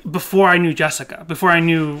before I knew Jessica, before I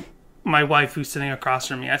knew my wife who's sitting across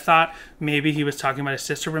from me. I thought maybe he was talking about his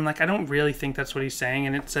sister, but I'm like, I don't really think that's what he's saying.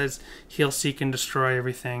 And it says he'll seek and destroy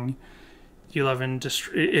everything you love and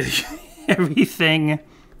destroy everything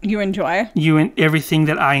You enjoy? everything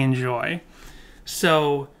that I enjoy.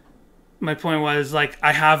 So my point was, like,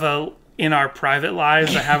 in our private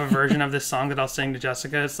lives, I have a version of this song that I'll sing to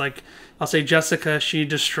Jessica. It's like, I'll say, Jessica, she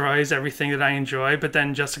destroys everything that I enjoy. But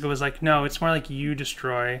then Jessica was like, no, it's more like you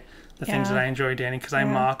destroy the things that I enjoy, Danny, because I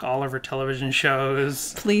mock all of her television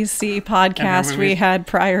shows. Please see podcast we had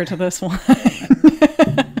prior to this one.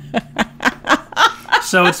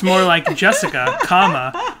 So it's more like, Jessica,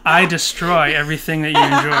 comma, I destroy everything that you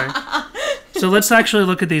enjoy. So let's actually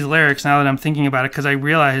look at these lyrics now that I'm thinking about it, because I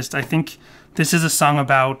realized I think this is a song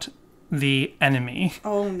about the enemy,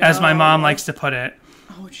 as my mom likes to put it.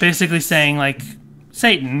 Basically saying, like,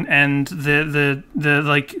 Satan and the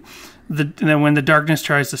when the darkness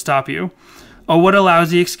tries to stop you. Oh, what a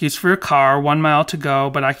lousy excuse for a car, 1 mile to go,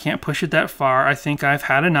 but I can't push it that far. I think I've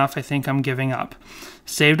had enough. I think I'm giving up.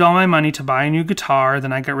 Saved all my money to buy a new guitar,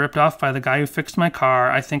 then I got ripped off by the guy who fixed my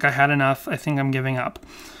car. I think I had enough. I think I'm giving up.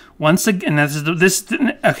 Once again,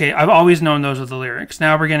 okay, I've always known those are the lyrics.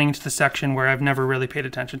 Now we're getting into the section where I've never really paid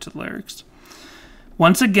attention to the lyrics.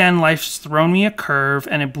 Once again, life's thrown me a curve,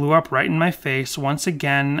 and it blew up right in my face. Once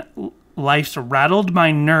again, life's rattled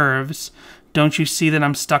my nerves. Don't you see that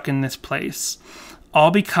I'm stuck in this place?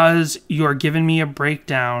 All because you're giving me a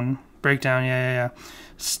breakdown. Yeah.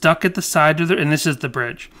 Stuck at the side of and this is the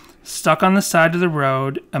bridge. Stuck on the side of the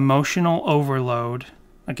road, emotional overload.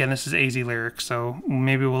 Again, this is AZ lyrics, so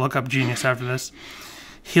maybe we'll look up Genius after this.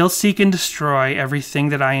 He'll seek and destroy everything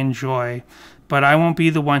that I enjoy, but I won't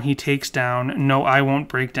be the one he takes down. No, I won't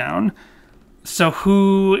break down. So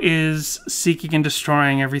who is seeking and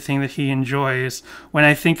destroying everything that he enjoys? When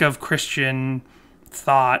I think of Christian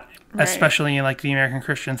thought, especially in, like, the American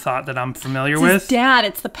Christian thought that I'm familiar with. His dad,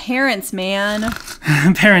 it's the parents, man.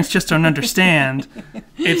 Parents just don't understand.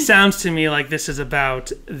 It sounds to me like this is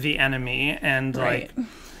about the enemy, and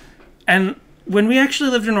and when we actually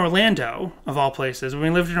lived in Orlando, of all places, when we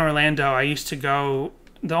lived in Orlando, I used to go.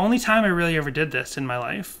 The only time I really ever did this in my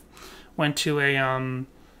life, went to a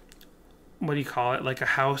what do you call it? Like a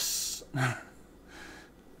house,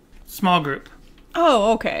 small group.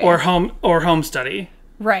 Oh, okay. Or home study.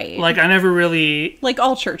 Right. Like, I never really... Like,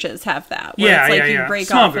 all churches have that. Where it's like you break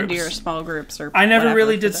small off groups. into your small groups or I never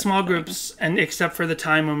really did small groups, and except for the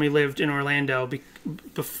time when we lived in Orlando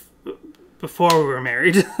before we were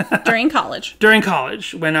married. During college. During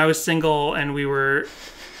college, when I was single and we were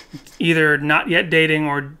either not yet dating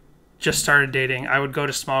or just started dating, I would go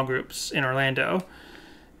to small groups in Orlando.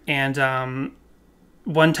 And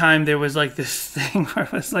one time there was, like, this thing where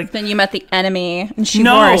it was like... Then you met the enemy, and she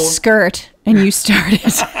wore a skirt, and you started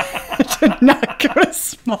to not go to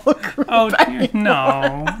small group anymore. No,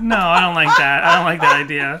 I don't like that. I don't like that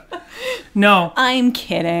idea. No. I'm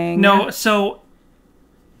kidding. No, so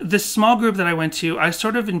the small group that I went to, I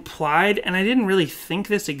sort of implied, and I didn't really think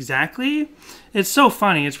this exactly. It's so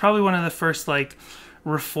funny. It's probably one of the first, like,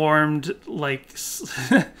 reformed, like,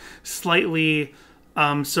 slightly...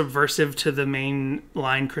 subversive to the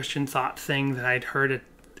mainline Christian thought thing that I'd heard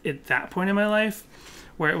at that point in my life,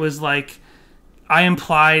 where it was like, I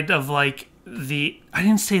implied of, like, I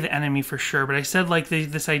didn't say the enemy for sure, but I said, like,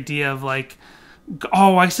 this idea of, like,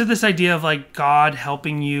 God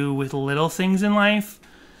helping you with little things in life.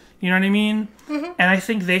 You know what I mean? Mm-hmm. And I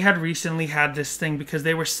think they had recently had this thing because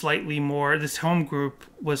they were this home group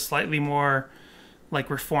was slightly more, like,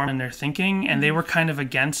 reform in their thinking, and they were kind of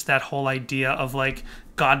against that whole idea of, like,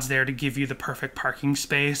 God's there to give you the perfect parking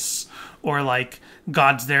space, or, like,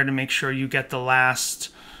 God's there to make sure you get the last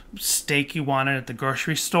steak you wanted at the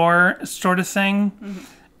grocery store, sort of thing. Mm-hmm.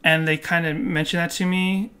 And they kind of mentioned that to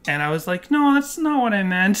me, and I was like, no, that's not what I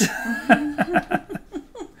meant.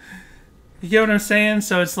 You get what I'm saying?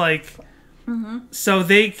 So it's like, so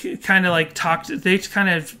they kind of talked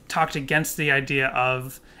against the idea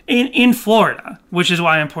of, in Florida, which is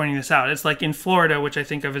why I'm pointing this out. It's like in Florida, which I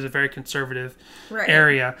think of as a very conservative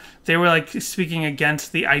area, they were, like, speaking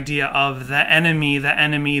against the idea of the enemy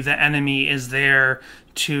is there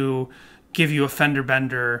to give you a fender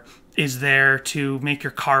bender, is there to make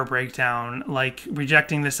your car break down, like,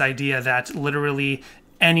 rejecting this idea that literally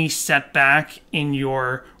any setback in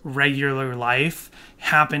your regular life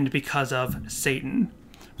happened because of Satan,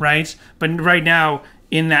 right? But right now,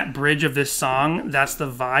 in that bridge of this song, that's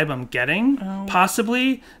the vibe I'm getting.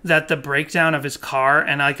 Possibly that the breakdown of his car,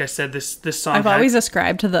 and like I said, this song. I've always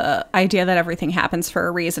ascribed to the idea that everything happens for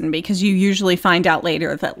a reason, because you usually find out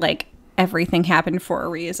later that, like, everything happened for a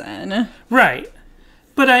reason. Right.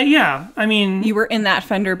 But I mean, You were in that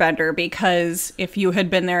fender bender because if you had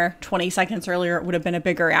been there 20 seconds earlier, it would have been a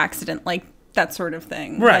bigger accident, like that sort of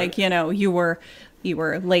thing. Right. Like, you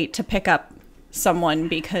were late to pick up someone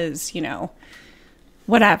because,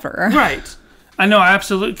 whatever. right. I know,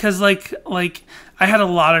 absolutely, because like I had a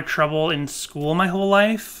lot of trouble in school my whole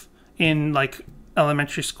life, in like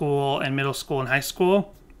elementary school and middle school and high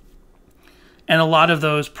school. And a lot of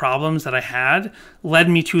those problems that I had led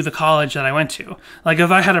me to the college that I went to. Like, if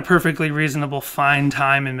I had a perfectly reasonable, fine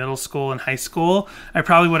time in middle school and high school, I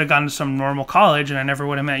probably would have gone to some normal college and I never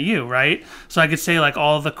would have met you, right? So I could say, like,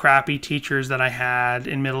 all the crappy teachers that I had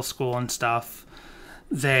in middle school and stuff,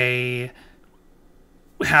 they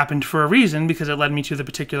happened for a reason because it led me to the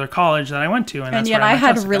particular college that I went to. And that's yet where I met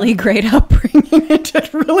had Jessica. a really great upbringing and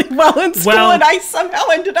did really well in school, and I somehow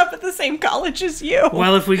ended up at the same college as you.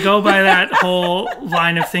 Well, if we go by that whole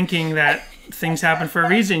line of thinking that things happen for a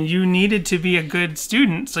reason, you needed to be a good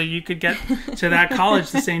student so you could get to that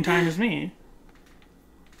college the same time as me.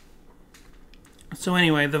 So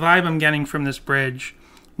anyway, the vibe I'm getting from this bridge,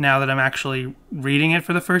 now that I'm actually reading it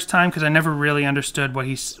for the first time, because I never really understood what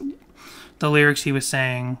the lyrics he was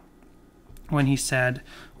saying when he said,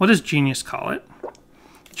 what does Genius call it?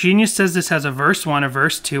 Genius says this has a verse 1, a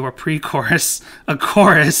verse 2, a pre-chorus, a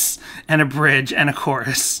chorus, and a bridge, and a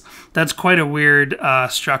chorus. That's quite a weird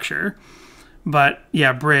structure. But,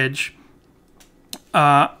 yeah, bridge.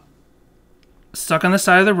 Stuck on the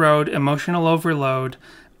side of the road, emotional overload.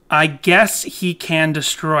 I guess he can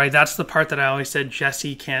destroy. That's the part that I always said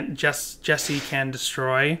Jesse can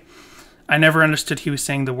destroy. I never understood he was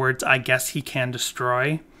saying the words, I guess he can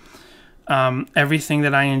destroy. Everything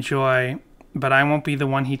that I enjoy, but I won't be the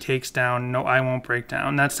one he takes down. No, I won't break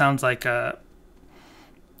down. That sounds like a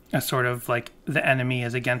sort of like the enemy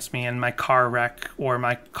is against me and my car wreck or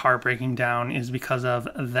my car breaking down is because of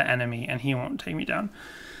the enemy and he won't take me down.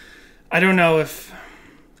 I don't know if...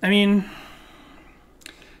 I mean,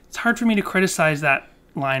 it's hard for me to criticize that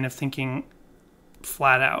line of thinking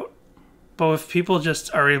flat out. But if people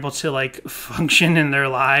just are able to like function in their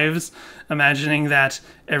lives, imagining that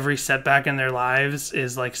every setback in their lives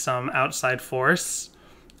is like some outside force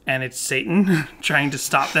and it's Satan trying to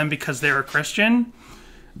stop them because they're a Christian,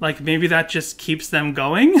 like maybe that just keeps them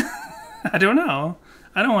going. I don't know.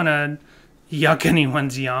 I don't want to yuck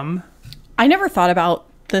anyone's yum. I never thought about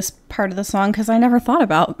this part of the song because I never thought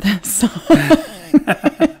about this song.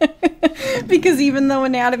 Because even though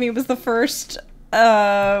Anatomy was the first...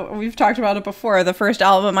 we've talked about it before, the first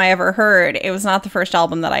album I ever heard, it was not the first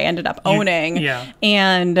album that I ended up owning. Yeah.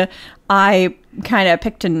 And I kind of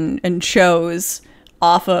picked and chose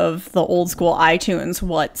off of the old school iTunes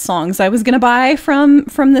what songs I was going to buy from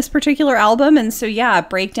this particular album. And so, yeah,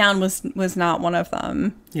 Breakdown was not one of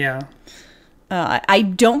them. Yeah. I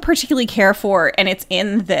don't particularly care for, and it's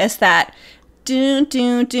in this, that do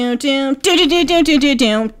do do do do do do do do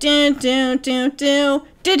do do do do do.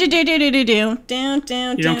 You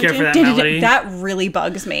don't care for that melody? That really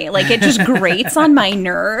bugs me. Like, it just grates on my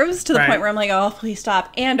nerves to the point where I'm like, oh, please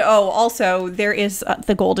stop. And, also, there is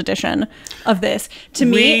the gold edition of this. To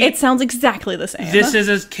me, it sounds exactly the same. This is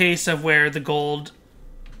a case of where the gold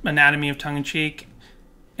Anatomy of Tongue-in-Cheek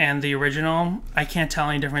and the original, I can't tell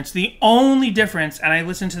any difference. The only difference, and I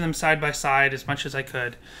listened to them side by side as much as I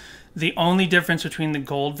could, the only difference between the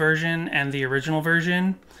gold version and the original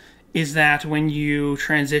version is that when you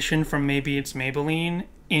transition from Maybe It's Maybelline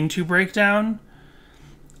into Breakdown,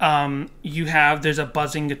 there's a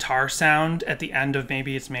buzzing guitar sound at the end of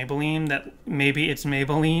Maybe It's Maybelline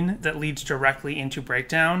that leads directly into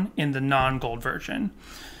Breakdown in the non-gold version.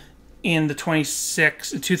 In the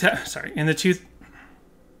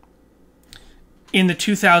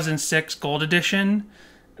 2006 gold edition,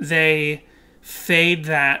 they fade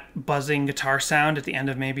that buzzing guitar sound at the end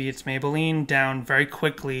of Maybe It's Maybelline down very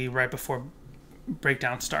quickly right before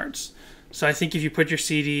Breakdown starts. So I think if you put your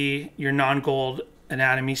CD, your non-gold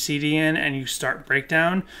Anatomy CD in and you start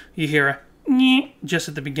Breakdown, you hear a nyeh just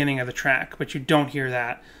at the beginning of the track, but you don't hear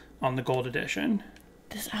that on the gold edition.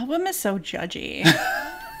 This album is so judgy.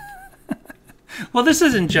 Well, this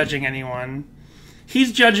isn't judging anyone.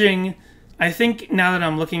 He's judging... I think now that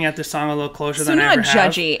I'm looking at this song a little closer than I ever have. It's not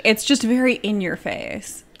judgy. It's just very in your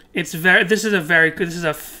face. This is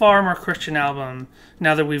a far more Christian album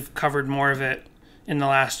now that we've covered more of it in the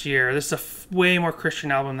last year. This is a way more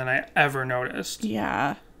Christian album than I ever noticed.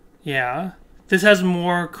 Yeah. Yeah. This has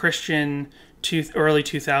more Christian early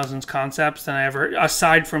 2000s concepts than I ever,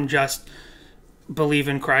 aside from just believe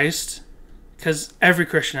in Christ, because every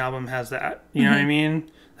Christian album has that. You know what I mean?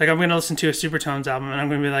 Like, I'm going to listen to a Supertones album, and I'm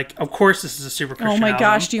going to be like, of course this is a super Christian album. Oh my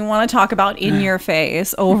gosh, do you want to talk about in your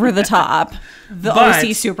face, over the top, the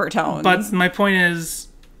OC Supertones? But my point is,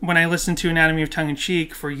 when I listened to Anatomy of Tongue in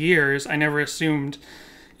Cheek for years, I never assumed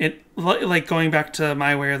it, like going back to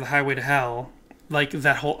My Way or the Highway to Hell, like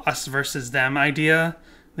that whole us versus them idea,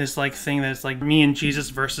 this like thing that's like me and Jesus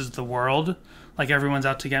versus the world, like everyone's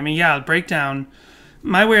out to get me. Yeah, Breakdown,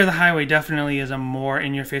 My Way or the Highway definitely is a more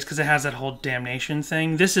in your face because it has that whole damnation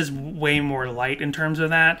thing. This is way more light in terms of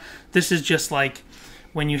that. This is just like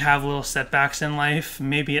when you have little setbacks in life,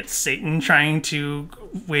 maybe it's Satan trying to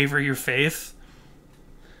waver your faith.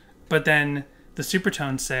 But then the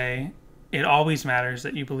Supertones say, it always matters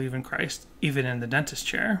that you believe in Christ, even in the dentist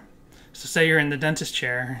chair. So say you're in the dentist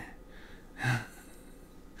chair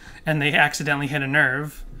and they accidentally hit a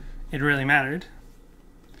nerve, it really mattered.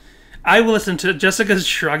 I will listen to Jessica's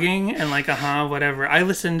shrugging and like, whatever. I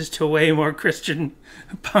listened to way more Christian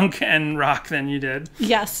punk and rock than you did.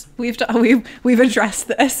 Yes, we've addressed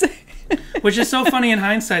this. Which is so funny in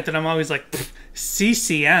hindsight that I'm always like,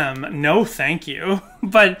 CCM, no thank you.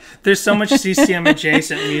 But there's so much CCM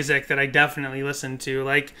adjacent music that I definitely listen to.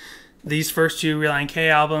 Like these first two Relient K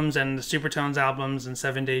albums and the Supertones albums and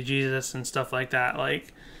 7 Day Jesus and stuff like that.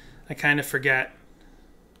 Like I kind of forget.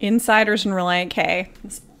 Insiders and Relient K.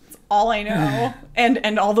 That's all I know.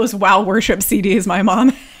 and all those Wow Worship CDs my mom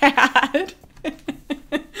had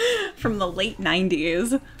from the late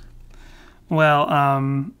 90s.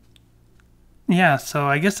 Well, yeah, so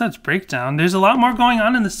I guess that's Breakdown. There's a lot more going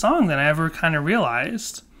on in the song than I ever kind of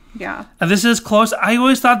realized. Yeah. This is close. I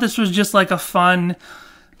always thought this was just like a fun,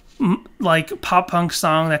 like pop punk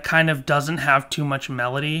song that kind of doesn't have too much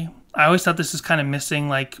melody. I always thought this is kind of missing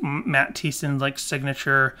like Matt Thiessen's like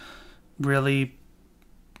signature, really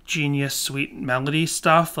genius, sweet melody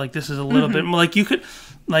stuff. Like this is a little bit more like you could,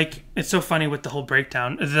 like it's so funny with the whole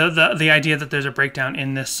breakdown. The idea that there's a breakdown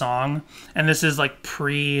in this song, and this is like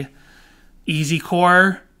pre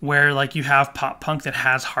easycore where like you have pop punk that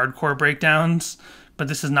has hardcore breakdowns, but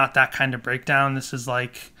this is not that kind of breakdown. This is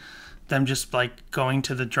like them just like going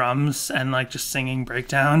to the drums and like just singing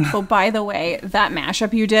breakdown. Oh, by the way, that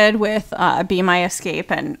mashup you did with Be My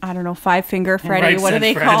Escape and I don't know, Five Finger Freddy, Right what do Said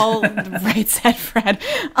they Fred. call Right Said Fred?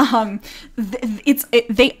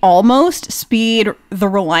 They almost speed the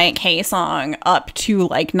Relient K song up to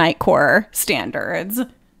like Nightcore standards.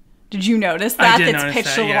 Did you notice that? I did It's notice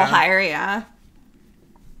pitched that, a little yeah. higher, yeah.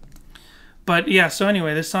 But yeah, so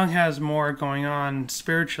anyway, this song has more going on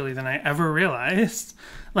spiritually than I ever realized.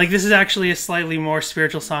 Like, this is actually a slightly more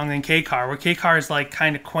spiritual song than K-Car, where K-Car is, like,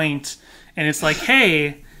 kind of quaint, and it's like,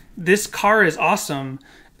 hey, this car is awesome,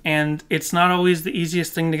 and it's not always the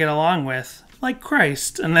easiest thing to get along with, like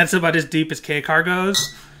Christ. And that's about as deep as K-Car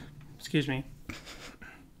goes. Excuse me.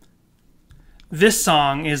 This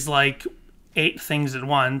song is, like, 8 things at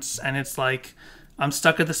once, and it's like, I'm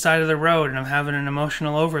stuck at the side of the road, and I'm having an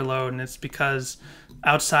emotional overload, and it's because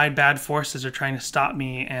outside bad forces are trying to stop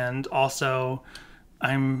me, and also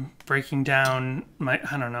I'm breaking down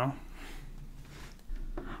I don't know.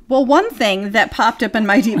 Well, one thing that popped up in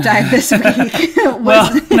my deep dive this week was...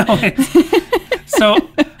 Well, no, so,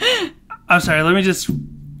 I'm sorry, let me just...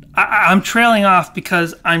 I'm trailing off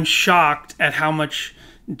because I'm shocked at how much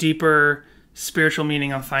deeper spiritual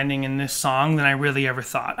meaning I'm finding in this song than I really ever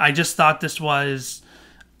thought. I just thought this was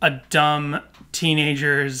a dumb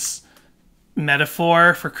teenager's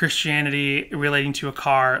metaphor for Christianity relating to a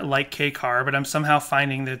car like K-Car, but I'm somehow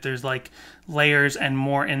finding that there's like layers and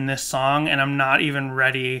more in this song, and I'm not even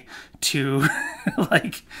ready to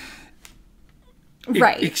like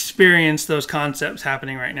experience those concepts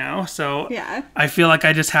happening right now. So Yeah. I feel like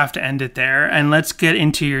I just have to end it there, and let's get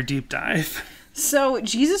into your deep dive. So,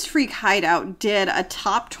 Jesus Freak Hideout did a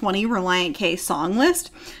top 20 Relient K song list.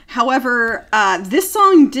 However, this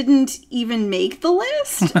song didn't even make the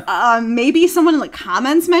list. Maybe someone in the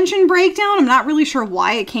comments mentioned Breakdown. I'm not really sure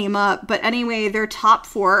why it came up. But anyway, their top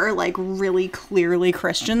 4 are like really clearly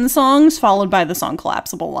Christian songs, followed by the song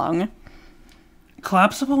Collapsible Lung.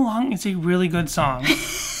 Collapsible Lung is a really good song.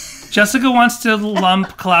 Jessica wants to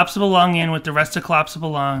lump Collapsible Lung in with the rest of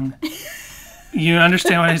Collapsible Lung. You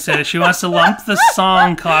understand what I said. She wants to lump the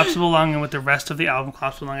song Collapsible Lung in with the rest of the album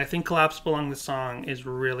Collapsible Lung. I think Collapsible Lung, the song, is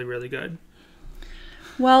really, really good.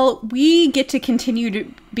 Well, we get to continue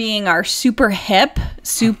being our super hip,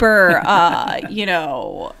 super, in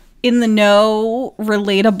the know,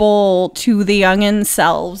 relatable to the youngin'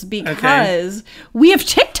 selves because we have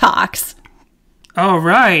TikToks. Oh,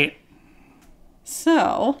 right.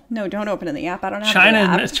 So, no, don't open in the app. I don't have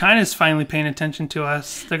the app. China's finally paying attention to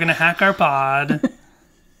us. They're going to hack our pod.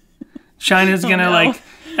 China's going to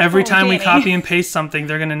Every time we Danny. copy and paste something,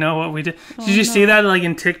 they're gonna know what we did. Did you see that? Like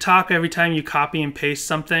in TikTok, every time you copy and paste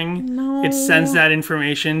something, it sends that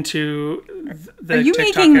information to the Are you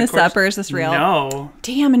TikTok making this headquarters. up, or is this real? No.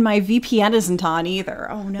 Damn, and my VPN isn't on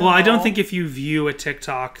either. Oh no. Well, I don't think if you view a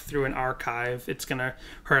TikTok through an archive, it's gonna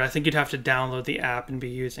hurt. I think you'd have to download the app and be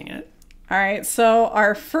using it. All right, so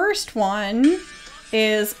our first one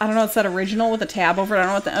is, I don't know, it's that original with a tab over it. I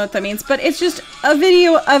don't know what that means, but it's just a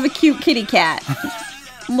video of a cute kitty cat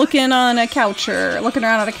looking on a couch or looking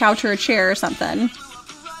around on a couch or a chair or something.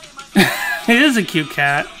 It is a cute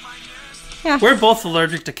cat. Yeah. We're both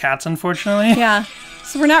allergic to cats, unfortunately. Yeah.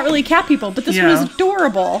 So we're not really cat people, but this one Yeah. is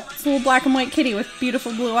adorable. It's a little black and white kitty with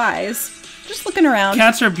beautiful blue eyes. Just looking around.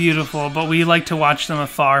 Cats are beautiful, but we like to watch them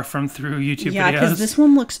afar from through YouTube Yeah, videos. because this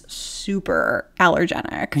one looks super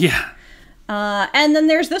allergenic. Yeah. And then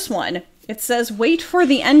there's this one. It says, wait for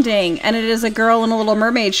the ending, and it is a girl in a Little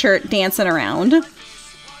Mermaid shirt dancing around.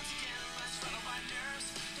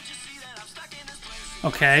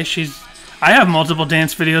 Okay, I have multiple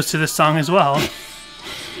dance videos to this song as well.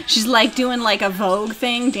 She's like doing like a Vogue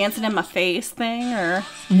thing, dancing in my face thing, or...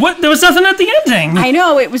 What? There was nothing at the ending. I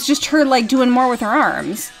know, it was just her like doing more with her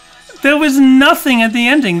arms. There was nothing at the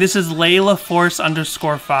ending. This is Layla Force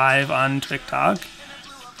 _5 on TikTok.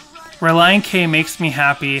 Relient K makes me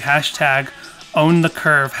happy. Hashtag own the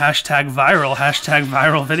curve. Hashtag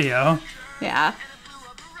viral video. Yeah.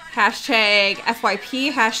 Hashtag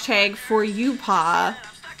FYP, hashtag for you pa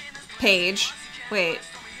page. Wait.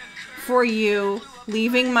 For you,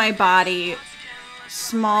 leaving my body,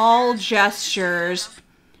 small gestures,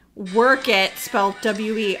 work it, spelled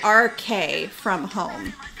WERK from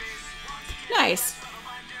home. Nice.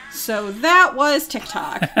 So that was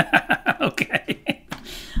TikTok. Okay.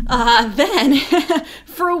 Then,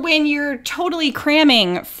 for when you're totally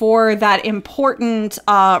cramming for that important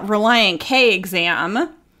Relient K exam,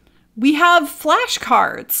 we have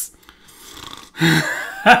flashcards.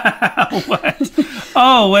 What?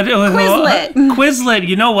 Oh, what? Quizlet. Quizlet.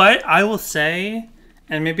 You know what? I will say,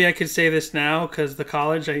 and maybe I could say this now because the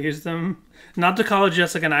college I used them, not the college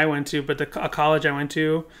Jessica and I went to, but a college I went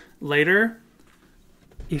to later.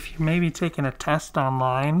 If you're maybe taking a test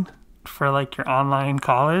online for like your online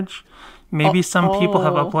college, maybe some people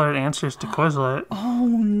have uploaded answers to Quizlet. Oh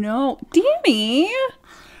no, Danny!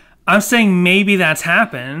 I'm saying maybe that's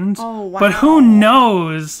happened. Oh, wow. But who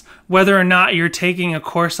knows whether or not you're taking a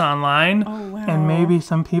course online. Oh, wow. And maybe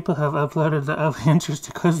some people have uploaded the answers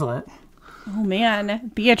to Quizlet. Oh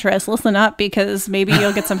man, Beatrice, listen up because maybe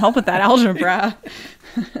you'll get some help with that algebra.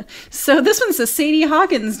 So this one says Sadie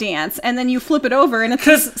Hawkins dance, and then you flip it over and it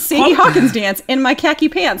says Sadie Hawkins dance in my khaki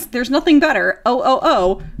pants. There's nothing better.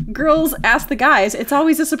 Oh. Girls ask the guys. It's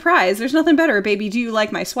always a surprise. There's nothing better, baby. Do you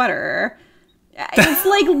like my sweater? It's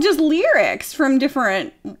like just lyrics from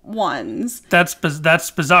different ones. That's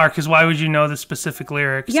bizarre, because why would you know the specific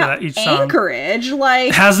lyrics Yeah, to each song? Anchorage,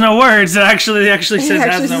 like... Has no words. It actually says It actually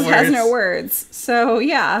has no says words. has no words. So,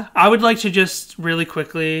 yeah. I would like to just really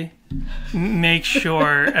quickly make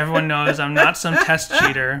sure everyone knows I'm not some test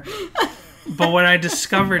cheater. But what I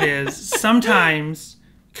discovered is sometimes,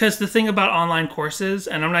 because the thing about online courses,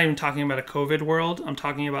 and I'm not even talking about a COVID world, I'm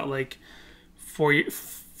talking about like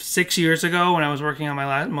 6 years ago when I was working on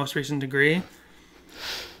my most recent degree,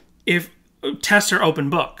 if tests are open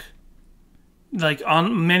book, like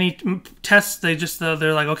on many tests,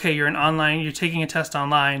 they're like, okay, you're taking a test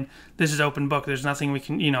online. This is open book. There's nothing we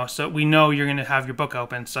can, so we know you're going to have your book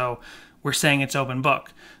open. So we're saying it's open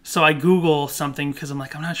book. So I Google something because I'm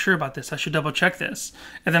like, I'm not sure about this. I should double check this.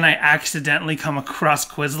 And then I accidentally come across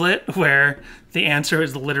Quizlet where the answer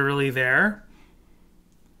is literally there.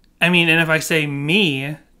 I mean, and if I say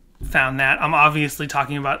me found that, I'm obviously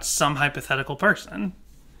talking about some hypothetical person.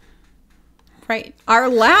 Right. Our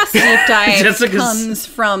last deep dive comes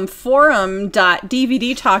from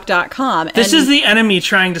forum.dvdtalk.com. This is the enemy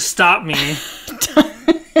trying to stop me.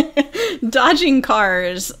 Dodging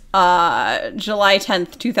Cars, July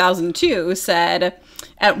 10th, 2002, said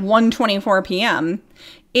at 1:24 p.m.,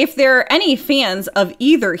 if there are any fans of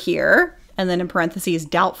either here, and then in parentheses,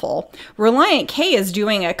 doubtful, Relient K is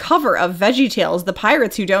doing a cover of VeggieTales, The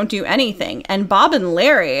Pirates Who Don't Do Anything, and Bob and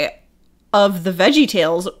Larry of the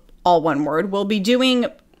VeggieTales, all one word, will be doing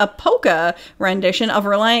a polka rendition of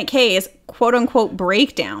Relient K's quote-unquote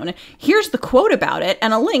breakdown. Here's the quote about it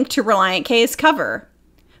and a link to Relient K's cover.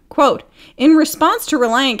 Quote, in response to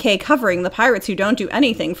Relient K covering the Pirates Who Don't Do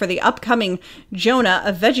Anything for the upcoming Jonah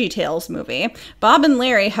a VeggieTales movie, Bob and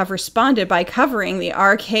Larry have responded by covering the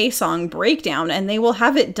RK song Breakdown, and they will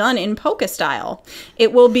have it done in polka style.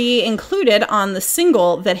 It will be included on the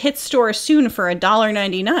single that hits stores soon for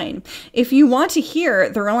 $1.99. If you want to hear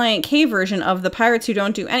the Relient K version of the Pirates Who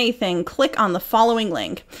Don't Do Anything, click on the following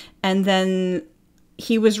link. And then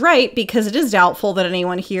he was right, because it is doubtful that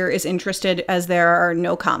anyone here is interested, as there are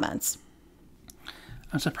no comments.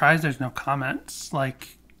 I'm surprised there's no comments,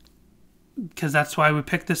 like, because that's why we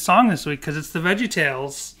picked this song this week, because it's the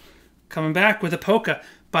VeggieTales coming back with a polka.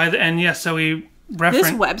 So we reference...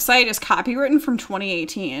 This website is copywritten from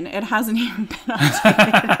 2018. It hasn't even been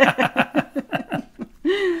updated.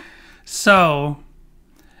 So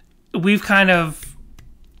we've kind of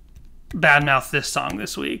badmouth this song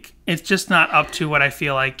this week. It's just not up to what I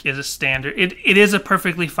feel like is a standard. It is a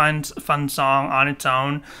perfectly fun song on its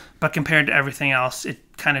own, but compared to everything else, it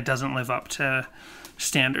kind of doesn't live up to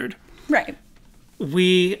standard. Right.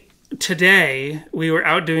 Today we were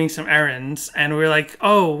out doing some errands, and we were like,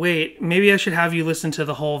 oh wait, maybe I should have you listen to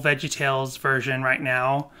the whole VeggieTales version right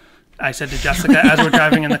now. I said to Jessica as we're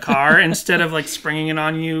driving in the car, instead of like springing it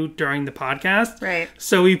on you during the podcast. Right.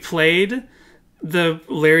 So we played the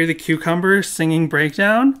Larry the Cucumber singing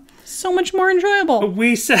Breakdown. So much more enjoyable.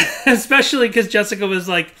 We said, especially because Jessica was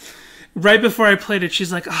like, right before I played it,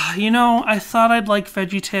 she's like, I thought I'd like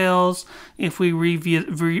VeggieTales if we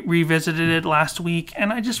revisited it last week,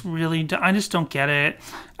 and I just don't get it.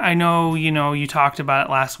 I know, you talked about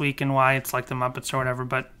it last week and why it's like the Muppets or whatever,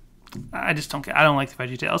 but I just don't get. I don't like the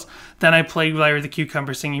VeggieTales. Then I played Larry the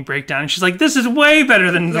Cucumber singing Breakdown, and she's like, "This is way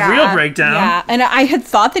better than the real Breakdown." Yeah, and I had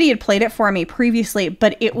thought that he had played it for me previously,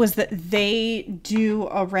 but it was that they do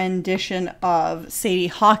a rendition of Sadie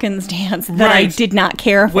Hawkins' dance that I did not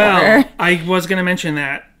care for. Well, I was going to mention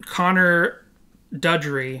that Connor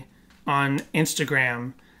Dudgery on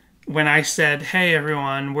Instagram, when I said, "Hey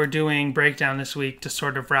everyone, we're doing Breakdown this week to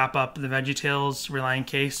sort of wrap up the VeggieTales Relient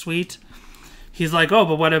K suite." He's like, oh,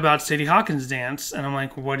 but what about Sadie Hawkins' dance? And I'm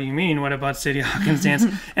like, what do you mean, what about Sadie Hawkins' dance?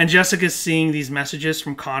 And Jessica's seeing these messages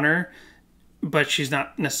from Connor, but she's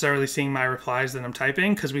not necessarily seeing my replies that I'm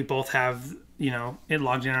typing, because we both have, it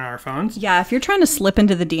logged in on our phones. Yeah, if you're trying to slip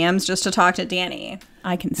into the DMs just to talk to Danny,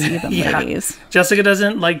 I can see them, ladies. Jessica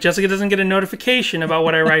doesn't get a notification about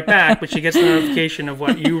what I write back, but she gets the notification of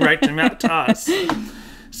what you write to us.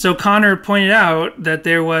 So Connor pointed out that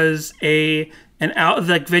there was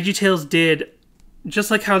VeggieTales did,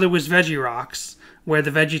 just like how there was Veggie Rocks, where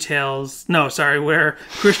where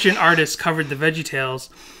Christian artists covered the VeggieTales.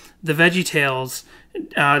 The VeggieTales,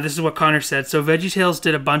 this is what Connor said. So VeggieTales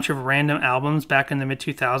did a bunch of random albums back in the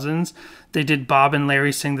mid-2000s. They did Bob and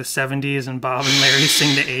Larry Sing the 70s and Bob and Larry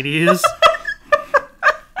Sing the 80s.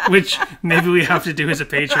 Which maybe we have to do as a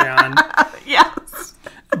Patreon. Yes.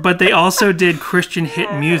 But they also did Christian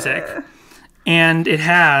hit music. And it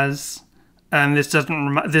has...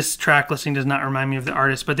 this track listing does not remind me of the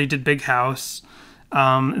artist, but they did Big House.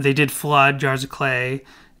 They did Flood, Jars of Clay.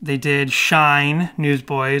 They did Shine,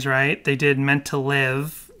 Newsboys, right? They did Meant to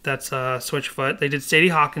Live, that's Switchfoot. They did Sadie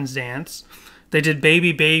Hawkins' Dance. They did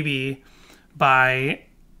Baby Baby by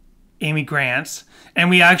Amy Grant. And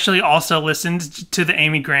we actually also listened to the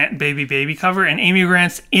Amy Grant Baby Baby cover, and Amy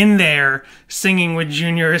Grant's in there singing with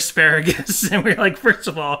Junior Asparagus. And we're like, first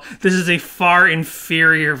of all, this is a far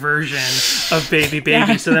inferior version of Baby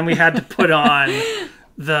Baby. Yeah. So then we had to put on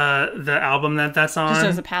the album that's on. Just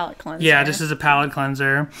as a palate cleanser. Yeah, just as a palate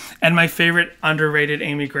cleanser. And my favorite underrated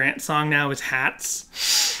Amy Grant song now is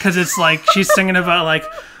Hats. Because it's like, she's singing about like,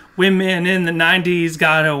 women in the 90s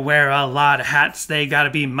gotta wear a lot of hats. They gotta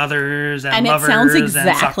be mothers and lovers, it sounds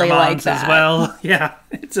exactly and soccer moms like that as well. Yeah,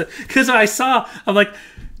 because I'm like,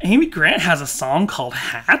 Amy Grant has a song called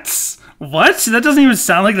Hats. What? That doesn't even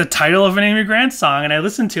sound like the title of an Amy Grant song. And I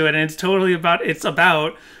listened to it, and it's totally about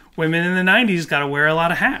women in the 90s gotta wear a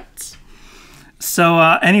lot of hats. So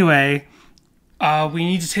anyway, we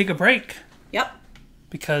need to take a break. Yep.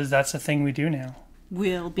 Because that's the thing we do now.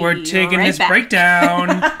 We're taking right this back. breakdown.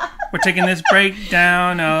 We're taking this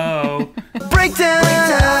breakdown. Oh. Breakdown,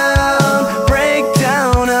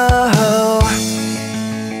 oh.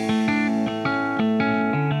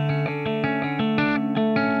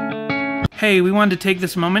 Hey, we wanted to take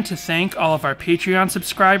this moment to thank all of our Patreon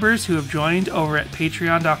subscribers who have joined over at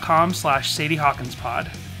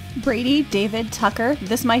patreon.com/SadieHawkinsPod. Brady, David, Tucker,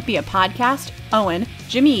 This Might Be a Podcast, Owen,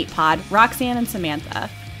 Jimmy Eat Pod, Roxanne, and Samantha.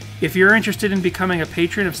 If you're interested in becoming a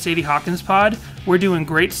patron of Sadie Hawkins Pod, we're doing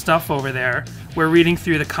great stuff over there. We're reading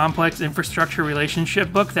through the complex infrastructure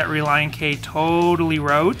relationship book that Relient K totally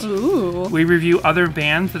wrote. Ooh. We review other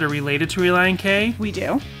bands that are related to Relient K. We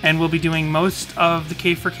do. And we'll be doing most of the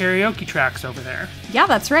K for Karaoke tracks over there. Yeah,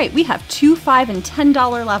 that's right. We have $2, $5, and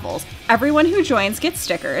 $10 levels. Everyone who joins gets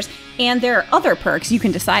stickers, and there are other perks you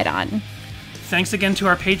can decide on. Thanks again to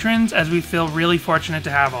our patrons, as we feel really fortunate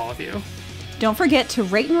to have all of you. Don't forget to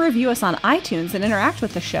rate and review us on iTunes and interact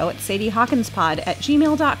with the show at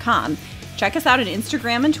sadiehawkinspod@gmail.com. Check us out on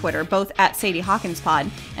Instagram and Twitter, both at Sadie Hawkins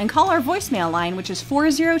Pod, and call our voicemail line, which is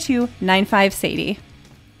 402-95-SADIE.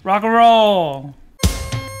 Rock and roll!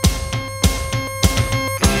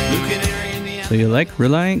 So you like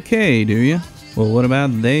Relient K, do you? Well, what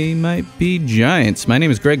about They Might Be Giants? My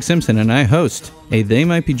name is Greg Simpson, and I host a They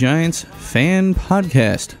Might Be Giants fan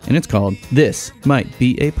podcast, and it's called This Might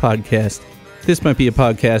Be a Podcast. This Might Be a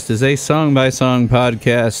Podcast is a song-by-song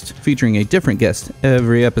podcast featuring a different guest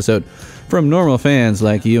every episode, from normal fans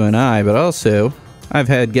like you and I, but also I've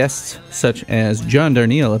had guests such as John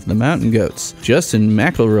Darnielle of the Mountain Goats, Justin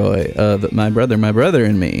McElroy of My Brother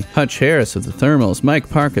and Me, Hutch Harris of the Thermals, Mike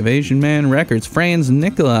Park of Asian Man Records, Franz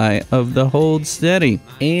Nikolai of the Hold Steady,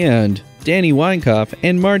 and Danny Weinkoff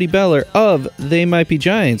and Marty Beller of They Might Be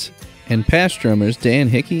Giants, and past drummers Dan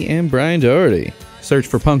Hickey and Brian Doherty. Search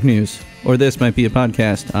for Punk News or This Might Be a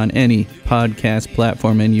Podcast on any podcast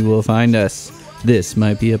platform and you will find us. This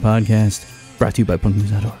Might Be a Podcast, brought to you by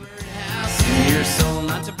punknews.org. Your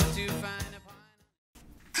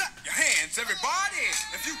hands, everybody,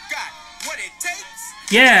 if you got what it takes.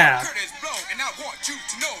 Yeah! Curtis Blow, and I want you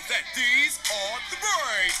to know that these are the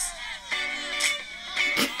breaks.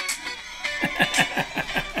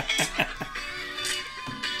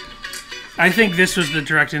 I think this was the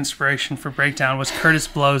direct inspiration for Breakdown, was Curtis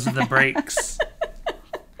Blow's The Breaks.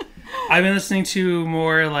 I've been listening to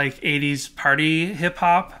more like 80s party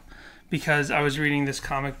hip-hop because I was reading this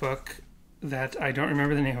comic book that I don't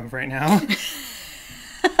remember the name of right now.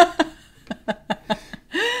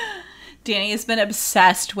 Danny has been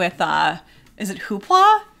obsessed with, is it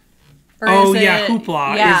Hoopla?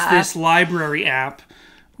 Hoopla is this library app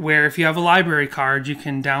where if you have a library card, you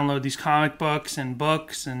can download these comic books and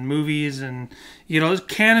movies. And,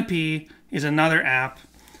 Canopy is another app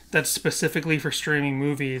that's specifically for streaming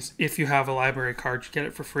movies. If you have a library card, you get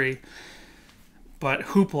it for free. But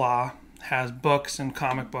Hoopla has books and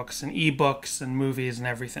comic books and ebooks and movies and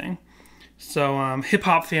everything. So Hip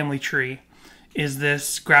Hop Family Tree is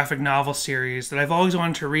this graphic novel series that I've always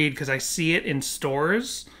wanted to read because I see it in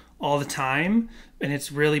stores all the time, and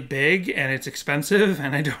it's really big and it's expensive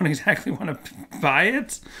and I don't exactly want to buy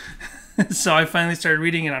it. So I finally started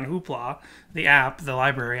reading it on Hoopla, the app, the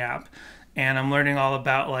library app, and I'm learning all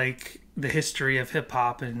about like the history of hip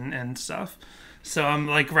hop and stuff. So I'm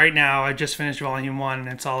like, right now I just finished volume 1 and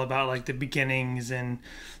it's all about like the beginnings and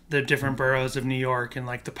the different boroughs of New York and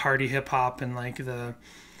like the party hip hop and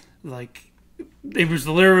it was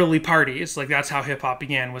literally parties. Like that's how hip hop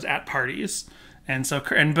began, was at parties. And so,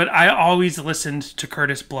 but I always listened to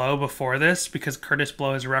Curtis Blow before this because Curtis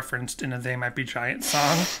Blow is referenced in a They Might Be Giants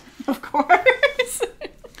song. Of course.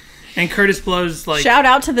 And Curtis Blow's like... Shout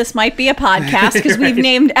out to This Might Be a Podcast, because we've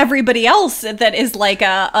named everybody else that is like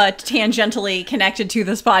a tangentially connected to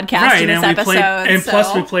this podcast in this episode.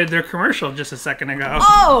 Plus we played their commercial just a second ago.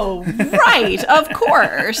 Oh, right. Of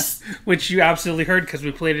course. Which you absolutely heard because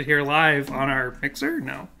we played it here live on our mixer?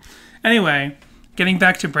 No. Anyway, getting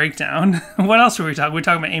back to Breakdown. What else were we talking? We're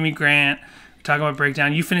talking about Amy Grant. We're talking about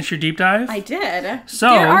Breakdown. You finished your deep dive? I did.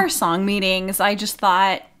 So there are song meetings. I just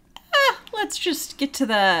thought... let's just get to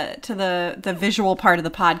the visual part of the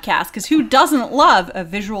podcast, because who doesn't love a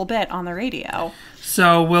visual bit on the radio?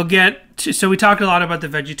 So we'll get to, so we talked a lot about the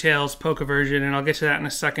VeggieTales polka version, and I'll get to that in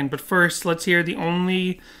a second. But first, let's hear the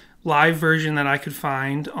only live version that I could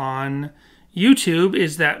find on YouTube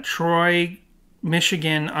is that Troy,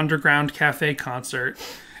 Michigan Underground Cafe concert.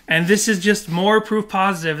 And this is just more proof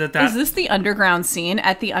positive that... Is this the underground scene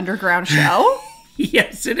at the underground show?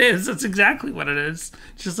 Yes, it is. That's exactly what it is.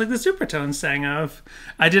 Just like the Supertones sang of.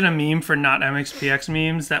 I did a meme for Not MXPX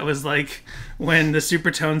memes that was like, when the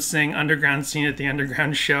Supertones sing underground scene at the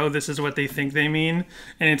underground show, this is what they think they mean.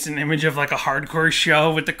 And it's an image of like a hardcore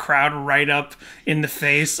show with the crowd right up in the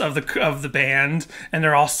face of the band, and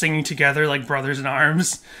they're all singing together like brothers in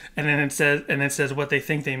arms. And then it says what they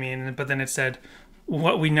think they mean, but then it said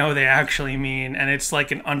what we know they actually mean, and it's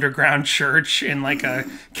like an underground church in like a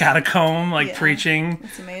catacomb, like preaching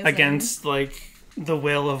against like the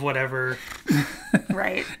will of whatever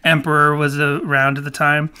right emperor was around at the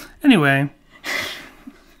time. Anyway,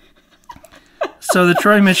 So the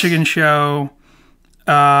Troy, Michigan show,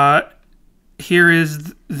 here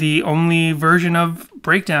is the only version of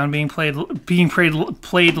Breakdown being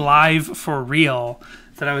played live for real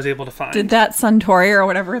that I was able to find. Did that Suntory or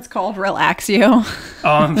whatever it's called relax you? Oh,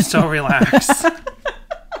 I'm so relaxed.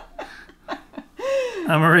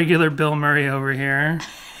 I'm a regular Bill Murray over here.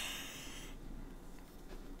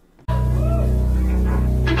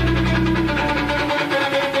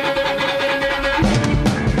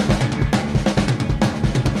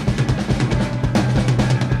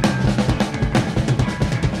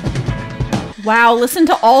 Wow, listen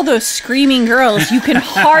to all those screaming girls. You can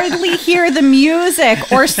hardly hear the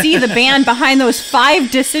music or see the band behind those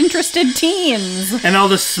 5 disinterested teens. And all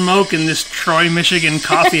the smoke in this Troy, Michigan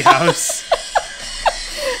coffee house.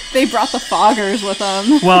 They brought the foggers with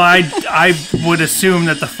them. Well, I would assume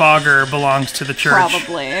that the fogger belongs to the church.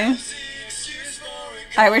 Probably.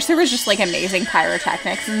 I wish there was just like amazing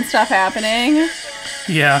pyrotechnics and stuff happening.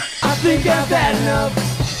 Yeah. I think I've had enough.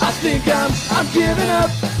 I think I'm giving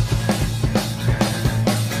up.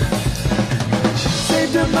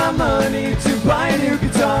 Saved up my money to buy a new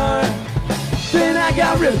guitar. Then I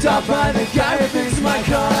got ripped off by the guy who fixed my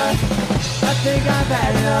car. I think I've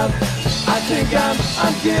had enough. I think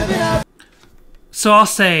I'm giving up. So I'll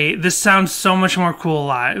say this sounds so much more cool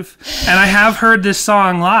live. And I have heard this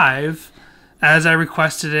song live as I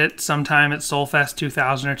requested it sometime at Soulfest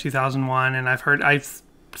 2000 or 2001, and I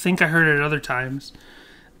think I heard it other times.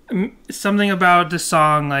 Something about the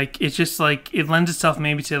song, like, it's just like it lends itself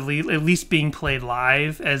maybe to at least being played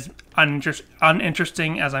live, as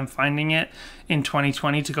uninteresting as I'm finding it in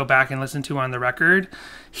 2020 to go back and listen to on the record.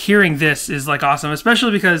 Hearing this is like awesome,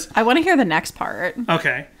 especially because I want to hear the next part.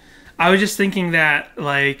 Okay. I was just thinking that,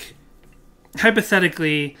 like,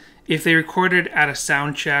 hypothetically, if they recorded at a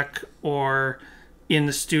sound check or in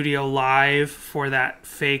the studio live for that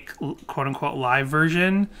fake quote-unquote live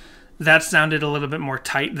version, that sounded a little bit more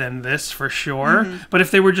tight than this for sure. Mm-hmm. But if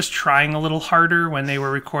they were just trying a little harder when they were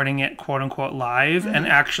recording it quote-unquote live and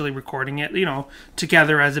actually recording it, you know,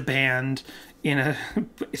 together as a band in a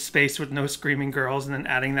space with no screaming girls and then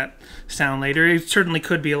adding that sound later, it certainly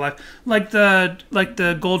could be a live, like the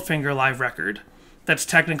Goldfinger live record. That's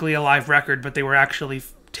technically a live record, but they were actually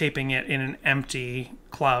taping it in an empty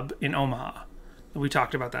club in Omaha. We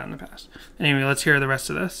talked about that in the past. Anyway, let's hear the rest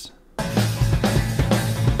of this.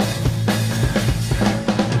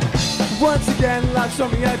 Once again, life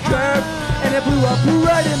showed me a curve, and it blew up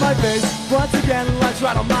right in my face. Once again, life's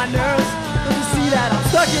right on my nerves. Don't you see that I'm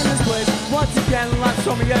stuck in this place? Once again, life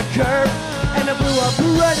showed me a curve, and it blew up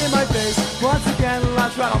right in my face. Once again,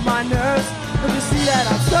 life's right on my nerves. Don't you see that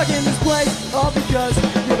I'm stuck in this place? All because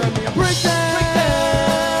you're giving me a breakdown.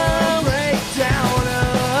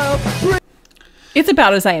 It's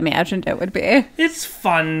about as I imagined it would be. It's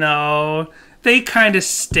fun though. They kind of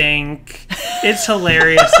stink. It's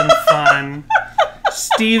hilarious and fun.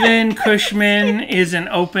 Steven Cushman is an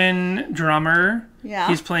open drummer. Yeah.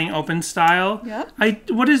 He's playing open style. Yep.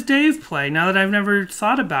 What does Dave play? Now that I've never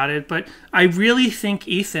thought about it, but I really think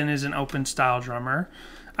Ethan is an open style drummer.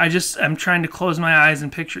 I'm trying to close my eyes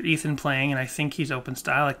and picture Ethan playing, and I think he's open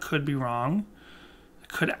style. I could be wrong. I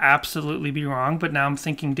could absolutely be wrong, but now I'm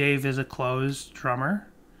thinking Dave is a closed drummer.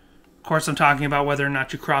 Of course, I'm talking about whether or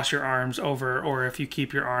not you cross your arms over or if you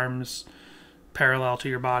keep your arms parallel to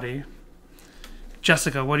your body.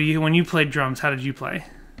 Jessica, when you played drums, how did you play?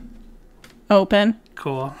 Open.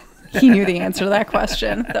 Cool. He knew the answer to that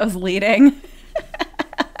question. That was leading.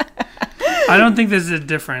 I don't think there's a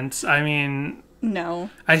difference. I mean, no.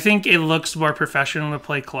 I think it looks more professional to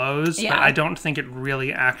play closed, yeah. But I don't think it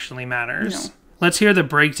really actually matters. No. Let's hear the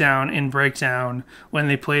breakdown in Breakdown when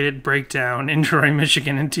they played it Breakdown in Troy,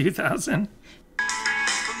 Michigan in 2000.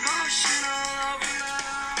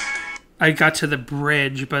 I got to the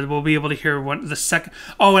bridge, but we'll be able to hear the second.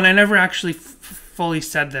 Oh, and I never actually fully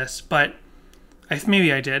said this, but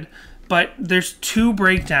maybe I did. But there's 2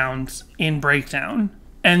 breakdowns in Breakdown,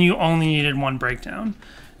 and you only needed 1 breakdown.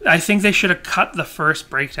 I think they should have cut the first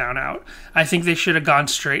breakdown out. I think they should have gone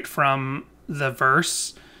straight from the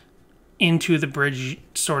verse into the bridge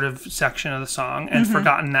sort of section of the song and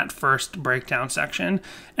forgotten that first breakdown section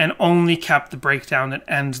and only kept the breakdown that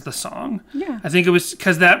ends the song. Yeah. I think it was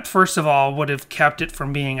because that, first of all, would have kept it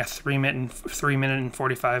from being a 3 minute and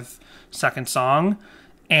 45 second song.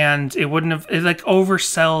 And it wouldn't have, it like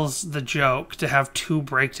oversells the joke to have 2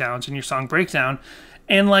 breakdowns in your song Breakdown.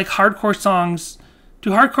 And like hardcore songs,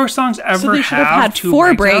 do hardcore songs ever so they should have had 2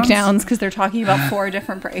 4 breakdowns because they're talking about 4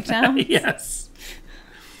 different breakdowns? Yes.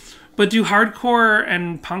 But do hardcore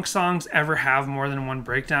and punk songs ever have more than one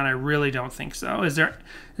breakdown? I really don't think so.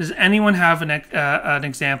 Does anyone have an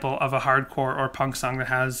example of a hardcore or punk song that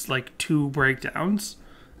has like 2 breakdowns?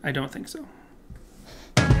 I don't think so.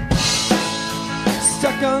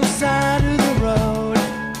 Stuck on the side of the road,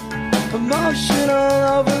 emotional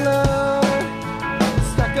overload.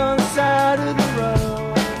 Stuck on the side of the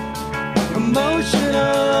road, emotional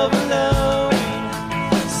overload.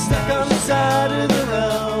 Stuck on the side of the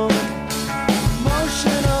road,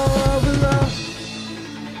 emotional overload.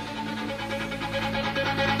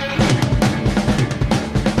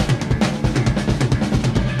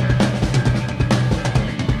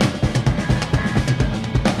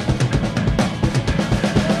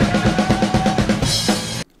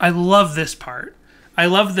 I love this part. I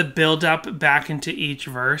love the build up back into each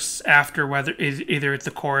verse after whether either it's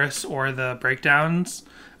the chorus or the breakdowns.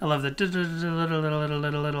 I love the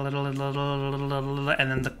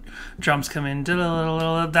and then the drums come in.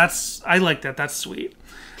 I like that. That's sweet.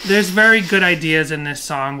 There's very good ideas in this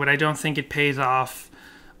song, but I don't think it pays off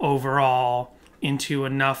overall into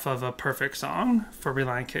enough of a perfect song for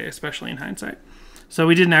Relient K, especially in hindsight. So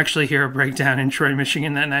we didn't actually hear a breakdown in Troy,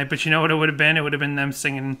 Michigan that night, but you know what it would have been? It would have been them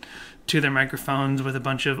singing to their microphones with a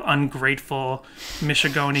bunch of ungrateful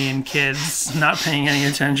Michigonian kids not paying any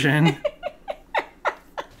attention.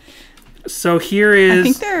 So here is... I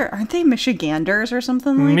think aren't they Michiganders or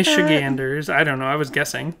something like Michiganders. I don't know. I was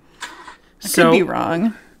guessing. I could be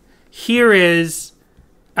wrong. Here is,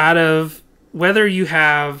 out of whether you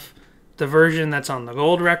have the version that's on the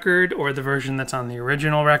gold record or the version that's on the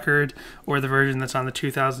original record or the version that's on the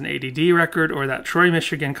 2000 ADD record or that Troy,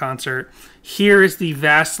 Michigan concert, here is the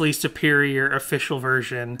vastly superior official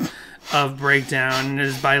version of Breakdown. It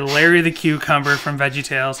is by Larry the Cucumber from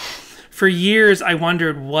VeggieTales. For years, I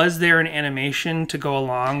wondered, was there an animation to go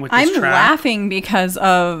along with this track? I'm laughing because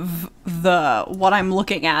of what I'm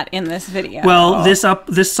looking at in this video. Well, this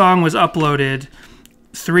song was uploaded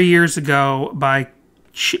 3 years ago by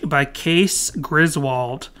Case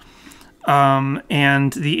Griswold,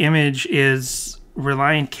 and the image is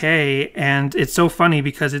Relient K, and it's so funny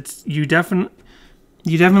because you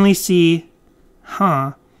definitely see,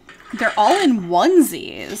 They're all in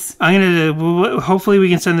onesies. Hopefully we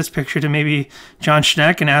can send this picture to maybe John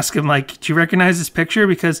Schneck and ask him, like, do you recognize this picture?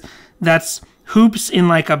 Because that's Hoops in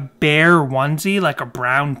like a bear onesie, like a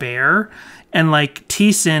brown bear, and like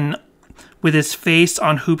Thiessen with his face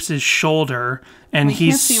on Hoops' shoulder, and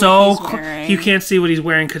you can't see what he's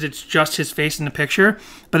wearing because it's just his face in the picture.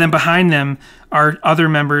 But then behind them are other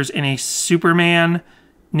members in a Superman,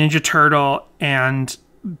 Ninja Turtle, and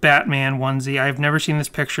Batman onesie. I've never seen this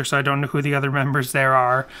picture, so I don't know who the other members there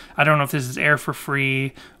are. I don't know if this is Air for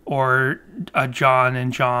Free or a John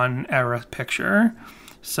and John era picture.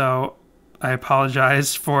 So I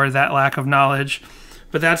apologize for that lack of knowledge.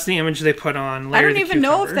 But that's the image they put on Larry I don't even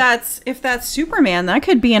know if that's Superman. That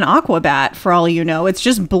could be an Aquabat for all you know. It's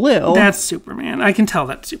just blue. That's Superman. I can tell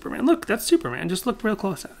that's Superman. Look, that's Superman. Just look real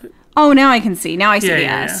close at it. Oh, now I can see. Now I see the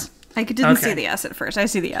S. Yeah. I didn't see the S at first. I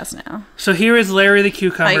see the S now. So here is Larry the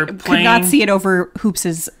Cucumber I playing... could not see it over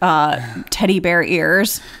Hoops' teddy bear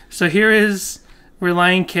ears. So here is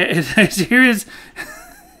Relient K. Here is...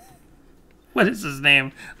 What is his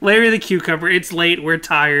name? Larry the Cucumber. It's late. We're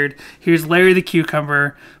tired. Here's Larry the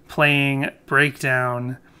Cucumber playing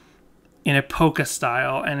Breakdown in a polka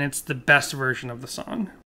style, and it's the best version of the song.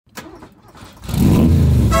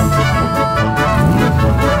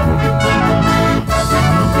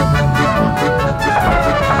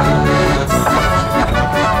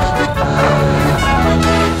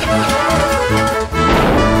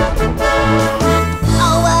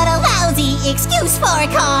 Oh, what a lousy excuse for a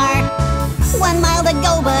car. 1 mile to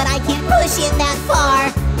go, but I can't push it that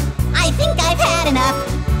far. I think I've had enough.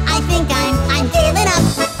 I think I'm giving up.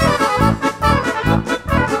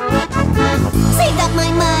 Saved up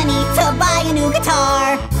my money to buy a new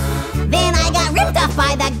guitar. Then I got ripped off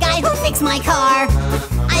by that guy who fixed my car.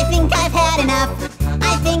 I think I've had enough.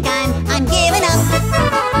 I think I'm giving up.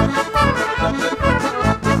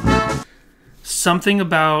 Something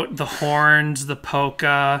about the horns, the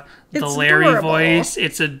polka, the Larry adorable. voice.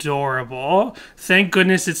 It's adorable. Thank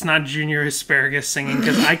goodness it's not Junior Asparagus singing,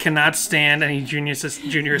 because I cannot stand any Junior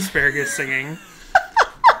Asparagus singing.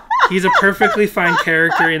 He's a perfectly fine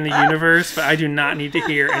character in the universe, but I do not need to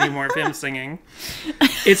hear any more of him singing.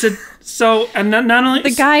 And not only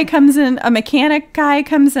The guy comes in, a mechanic guy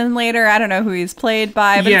comes in later. I don't know who he's played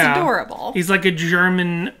by, but it's adorable. He's like a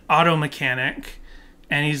German auto mechanic,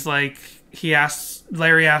 and he's like,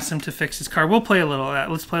 Larry asks him to fix his car. We'll play a little of that.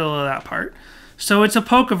 Let's play a little of that part. So it's a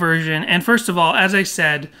polka version, and first of all, as I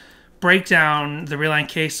said, breakdown, the Relient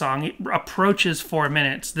K song, it approaches 4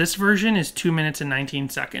 minutes. This version is 2 minutes and 19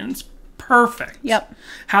 seconds. Perfect. Yep.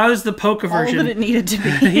 How is the polka version? All that it needed to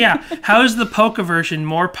be. Yeah. How is the polka version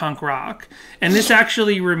more punk rock? And this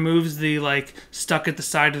actually removes the like stuck at the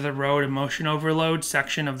side of the road emotion overload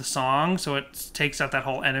section of the song, so it takes out that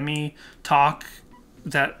whole enemy talk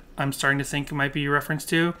that I'm starting to think might be a reference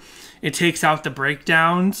to. It takes out the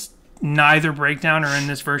breakdowns. Neither breakdown are in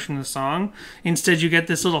this version of the song. Instead, you get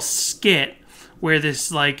this little skit where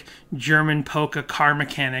this like German polka car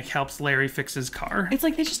mechanic helps Larry fix his car. It's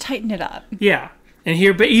like they just tightened it up. Yeah. And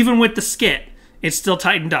here, but even with the skit, it's still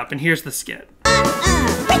tightened up. And here's the skit.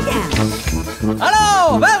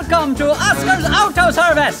 Hello, welcome to Oscar's Auto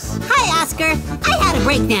Service. Hi, Oscar. I had a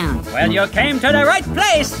breakdown. Well, you came to the right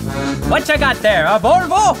place. What you got there, a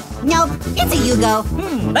Volvo? Nope, it's a Yugo.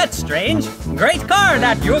 That's strange. Great car,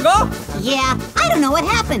 that Yugo. Yeah, I don't know what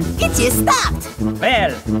happened. It just stopped.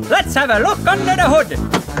 Well, let's have a look under the hood.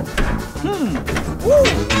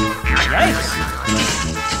 Yikes.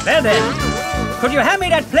 Well then, could you hand me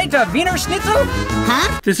that plate of Wiener Schnitzel?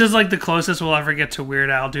 Huh? This is like the closest we'll ever get to Weird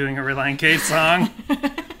Al doing a Relient K song.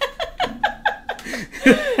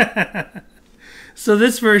 So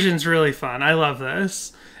this version's really fun. I love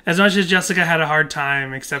this. As much as Jessica had a hard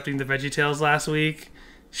time accepting the VeggieTales last week,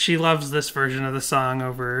 she loves this version of the song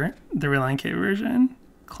over the Relient K version.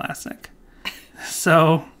 Classic.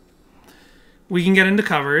 So we can get into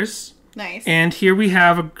covers. Nice. And here we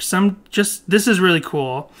have this is really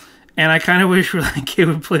cool. And I kind of wish Relient K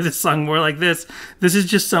would play this song more like this. This is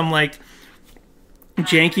just some like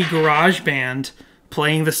janky garage band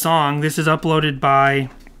playing the song. This is uploaded by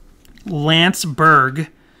Lance Berg.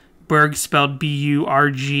 Berg spelled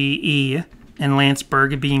B-U-R-G-E. And Lance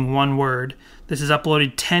Berg being one word. This is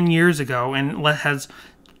uploaded 10 years ago and has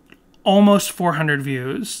almost 400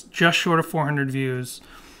 views. Just short of 400 views.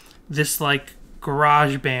 This like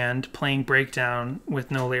garage band playing breakdown with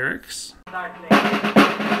no lyrics.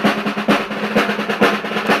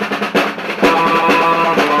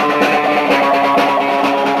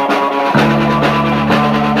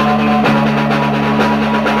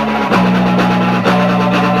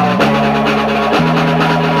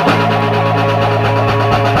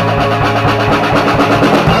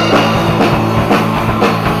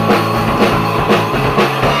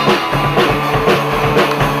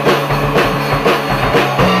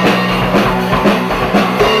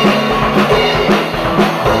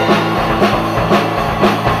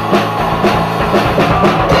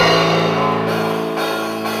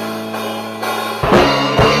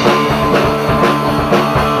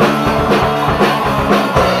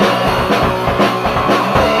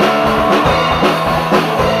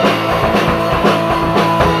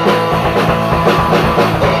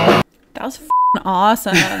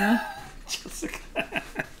 Awesome.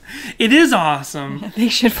 It is awesome. They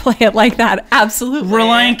should play it like that. Absolutely.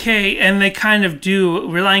 Relient K, and they kind of do.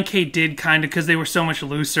 Relient K did kind of, because they were so much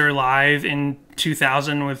looser live in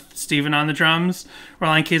 2000 with Steven on the drums.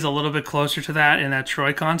 Relient K is a little bit closer to that in that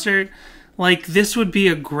Troy concert. Like, this would be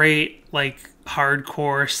a great, like,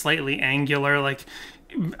 hardcore, slightly angular, like,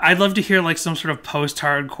 I'd love to hear, like, some sort of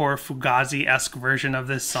post-hardcore Fugazi-esque version of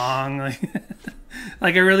this song.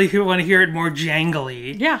 Like, I really want to hear it more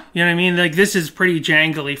jangly. Yeah. You know what I mean? Like, this is pretty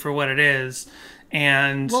jangly for what it is.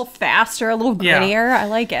 And a little faster, a little grittier. Yeah. I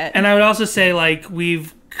like it. And I would also say, like,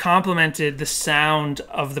 we've complimented the sound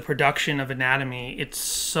of the production of Anatomy. It's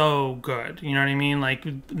so good. You know what I mean? Like,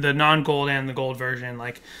 the non-gold and the gold version.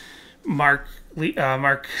 Like, Mark Lee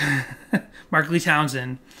Townsend,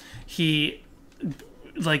 he...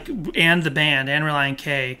 like, and the band and Relient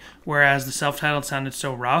K, whereas the self-titled sounded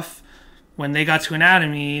so rough, when they got to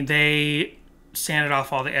Anatomy, they sanded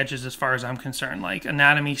off all the edges as far as I'm concerned. Like,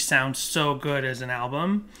 Anatomy sounds so good as an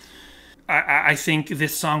album. I think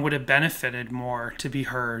this song would have benefited more to be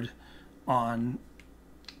heard on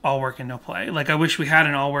All Work and No Play. Like, I wish we had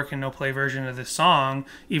an All Work and No Play version of this song,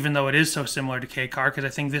 even though it is so similar to K-Car, because I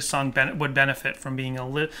think this song would benefit from being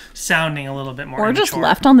sounding a little bit more immature. Just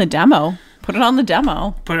left on the demo. Put it on the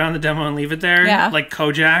demo. Put it on the demo and leave it there? Yeah. Like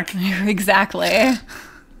Kojak? Exactly.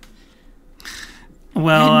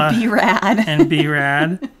 Well, and be rad. And be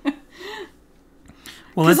rad.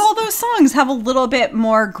 Well, because all those songs have a little bit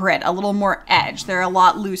more grit, a little more edge. They're a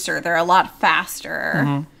lot looser. They're a lot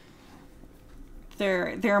faster.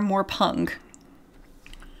 Mm-hmm. They're more punk.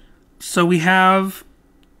 So we have,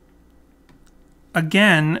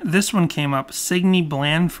 again, this one came up, Signe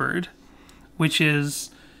Blanford, which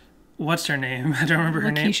is, what's her name? I don't remember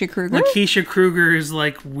her name. Lakeisha Kruger? Lakeisha Kruger's,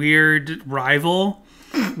 like, weird rival,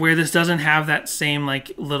 where this doesn't have that same,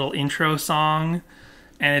 like, little intro song.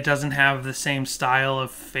 and it doesn't have the same style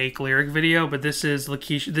of fake lyric video, but this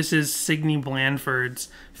is Signe Blandford's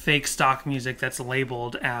fake stock music that's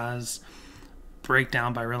labeled as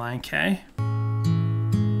Breakdown by Relient K.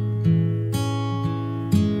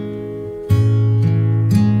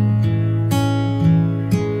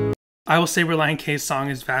 I will say Relient K's song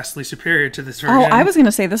is vastly superior to this version. Oh, I was going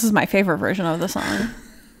to say this is my favorite version of the song.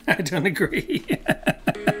 I don't agree.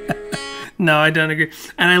 No, I don't agree.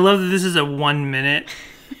 And I love that this is a 1 minute.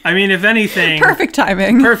 I mean, if anything... Perfect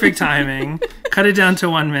timing. Perfect timing. Cut it down to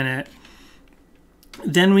 1 minute.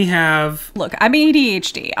 Then we have... Look, I'm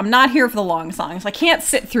ADHD. I'm not here for the long songs. I can't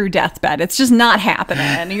sit through Deathbed. It's just not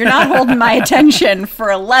happening. You're not holding my attention for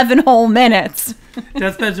 11 whole minutes.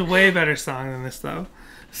 Deathbed's a way better song than this, though.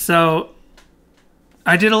 So,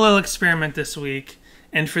 I did a little experiment this week,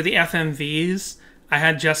 and for the FMVs, I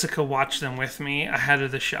had Jessica watch them with me ahead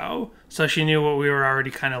of the show, so she knew what we were already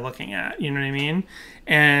kind of looking at, you know what I mean?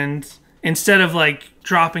 And instead of, like,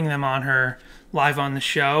 dropping them on her live on the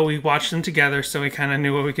show, we watched them together so we kind of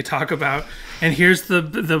knew what we could talk about. And here's the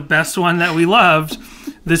best one that we loved.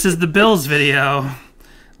 This is the Bills video.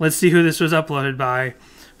 Let's see who this was uploaded by.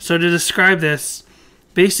 So to describe this...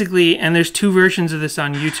 Basically, and there's two versions of this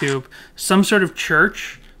on YouTube, some sort of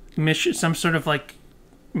church, mission, some sort of like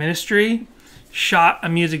ministry, shot a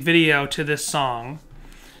music video to this song.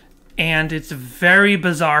 And it's a very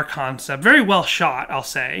bizarre concept, very well shot, I'll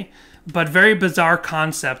say, but very bizarre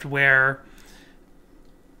concept where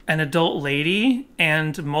an adult lady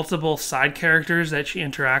and multiple side characters that she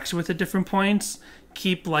interacts with at different points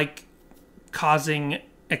keep like causing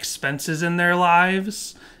expenses in their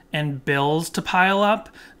lives and bills to pile up,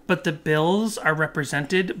 but the bills are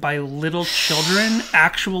represented by little children,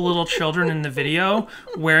 actual little children in the video,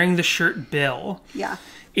 wearing the shirt Bill. Yeah.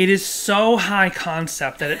 It is so high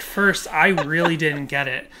concept that at first I really didn't get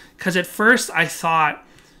it. Because at first I thought,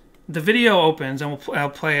 the video opens, and I'll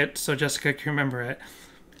play it so Jessica can remember it.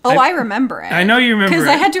 Oh, I remember it. I know you remember it. Because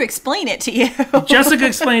I had to explain it to you. Jessica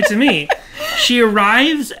explained it to me. She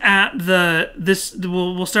arrives at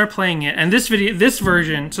we'll start playing it. And this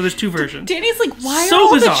version, so there's two versions. Danny's like, why so are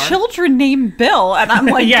all bizarre. The children named Bill? And I'm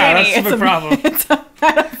like, yeah, Danny, that's the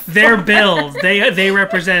problem. They're bills. They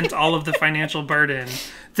represent all of the financial burden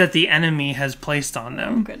that the enemy has placed on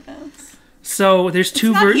them. Oh, goodness. So there's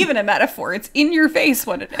two versions. It's not even a metaphor. It's in your face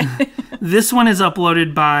what it is. This one is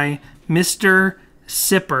uploaded by Mr.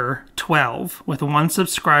 Sipper 12 with 1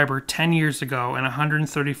 subscriber 10 years ago and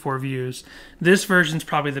 134 views. This version's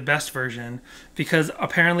probably the best version because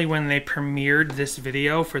apparently when they premiered this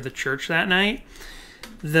video for the church that night,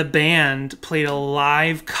 the band played a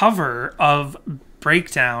live cover of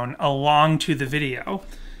Breakdown along to the video.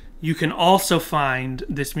 You can also find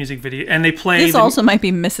this music video, and they play... This also might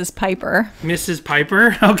be Mrs. Piper. Mrs.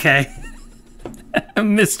 Piper? Okay.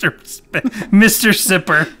 Mr.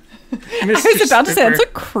 Sipper. I was about to say, it's a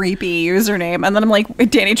creepy username. And then I'm like,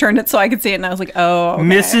 Danny turned it so I could see it. And I was like, oh, okay.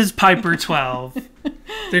 Mrs. Piper 12.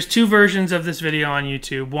 There's two versions of this video on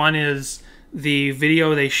YouTube. One is the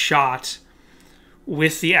video they shot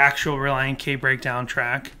with the actual Relient K breakdown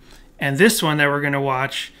track. And this one that we're going to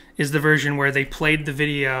watch is the version where they played the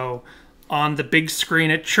video on the big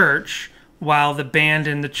screen at church while the band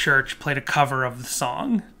in the church played a cover of the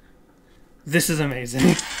song. This is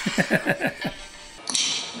amazing.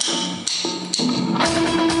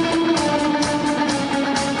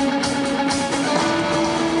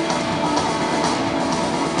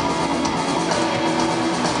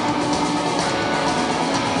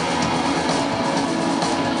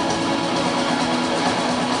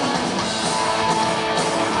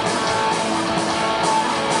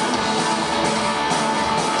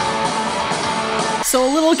 So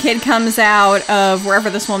a little kid comes out of wherever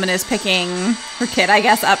this woman is picking her kid, I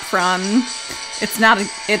guess, up from. It's not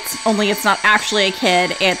actually a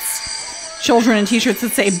kid. It's children in t-shirts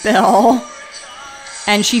that say Bill.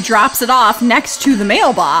 And she drops it off next to the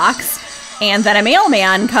mailbox. And then a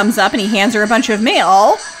mailman comes up and he hands her a bunch of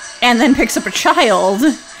mail and then picks up a child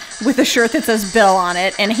with a shirt that says Bill on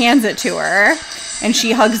it and hands it to her. And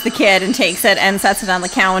she hugs the kid and takes it and sets it on the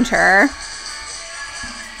counter.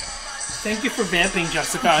 Thank you for vamping,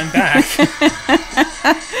 Jessica. I'm back.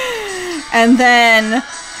 And then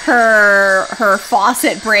her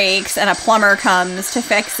faucet breaks and a plumber comes to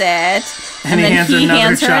fix it. And then he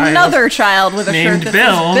hands her another child with a shirt that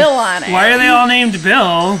says Bill on it. Why are they all named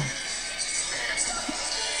Bill?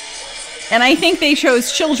 And I think they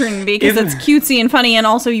chose children because it's cutesy and funny, and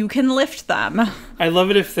also you can lift them. I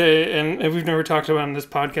love it if and we've never talked about it on this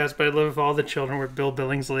podcast, but I love if all the children were Bill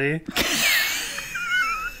Billingsley.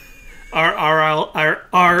 our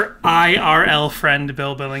IRL friend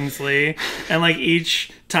Bill Billingsley, and like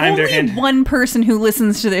each time Only one person who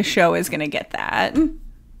listens to this show is gonna get that.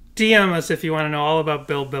 DM us if you want to know all about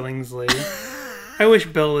Bill Billingsley. I wish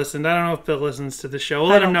Bill listened. I don't know if Bill listens to the show.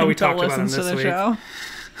 We'll let him know we talked about him this week. Show.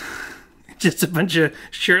 Just a bunch of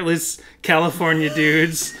shirtless California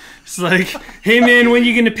dudes. It's like, hey man, when are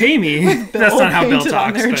you gonna pay me? That's not how Bill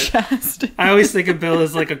talks. But chest. I always think of Bill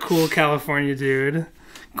as like a cool California dude,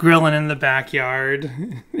 grilling in the backyard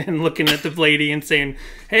and looking at the lady and saying,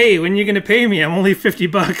 "Hey, when are you gonna pay me? I'm only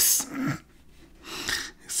 $50."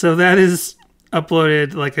 So that is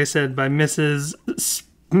uploaded, like I said, by Mr.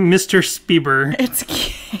 Spieber.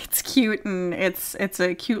 It's cute, and it's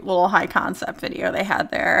a cute little high concept video they had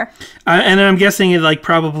there. And I'm guessing it like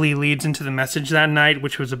probably leads into the message that night,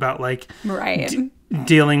 which was about like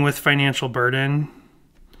dealing with financial burden.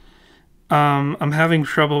 I'm having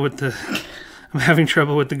trouble with the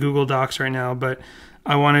Google Docs right now, but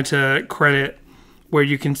I wanted to credit where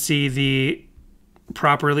you can see the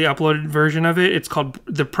properly uploaded version of it. It's called,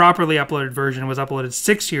 the properly uploaded version was uploaded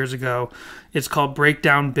 6 years ago. It's called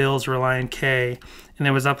Breakdown Bill's Relient K, and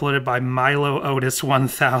it was uploaded by Milo Otis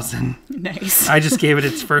 1000. Nice. I just gave it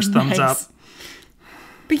its first thumbs up.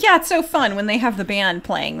 But yeah, it's so fun when they have the band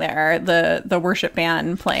playing there, the worship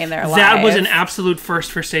band playing there live. That was an absolute first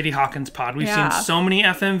for Sadie Hawkins pod. We've seen so many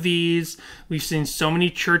FMVs. We've seen so many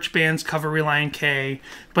church bands cover Relient K.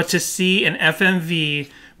 But to see an FMV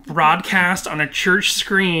broadcast on a church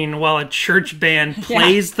screen while a church band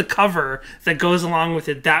plays the cover that goes along with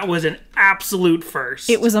it, that was an absolute first.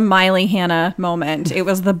 It was a Miley Hannah moment. It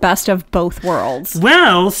was the best of both worlds.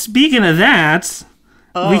 Well, speaking of that,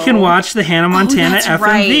 we can watch the Hannah Montana FMV.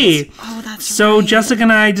 Right. Oh, that's so right. Jessica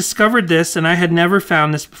and I discovered this, and I had never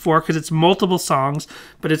found this before because it's multiple songs,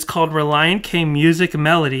 but it's called Relient K Music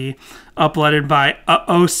Melody, uploaded by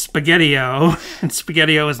Spaghettio. And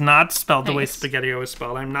Spaghettio is not spelled the way Spaghettio is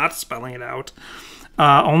spelled. I'm not spelling it out.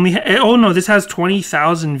 This has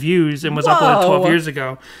 20,000 views and was uploaded 12 years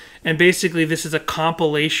ago. And basically, this is a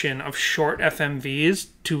compilation of short FMVs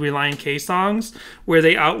to Relient K songs where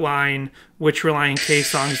they outline which Relient K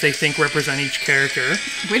songs they think represent each character.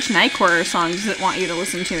 Which Nightcore song does it want you to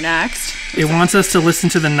listen to next? It wants us to listen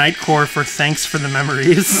to the Nightcore for Thanks for the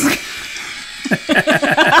Memories.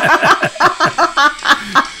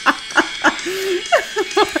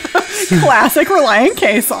 Classic Relient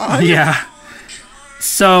K song. Yeah.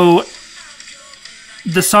 So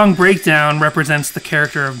the song Breakdown represents the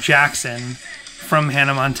character of Jackson from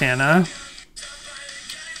Hannah Montana.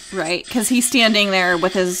 Right, because he's standing there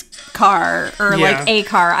with his car, or like a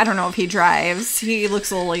car. I don't know if he drives. He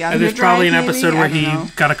looks a little young. There's probably an episode where he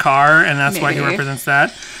got a car, and that's why he represents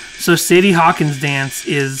that. So Sadie Hawkins' dance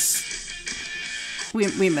is...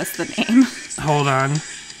 We missed the name. Hold on.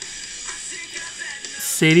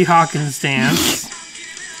 Sadie Hawkins' dance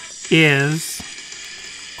is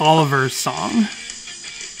Oliver's song.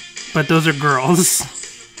 But those are girls.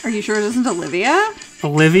 Are you sure it isn't Olivia?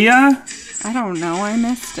 Olivia? I don't know. I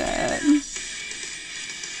missed it.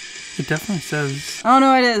 It definitely says... Oh,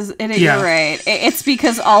 no, it is. You're right. It's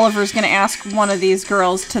because Oliver's going to ask one of these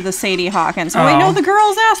girls to the Sadie Hawkins. Oh, wait, no, the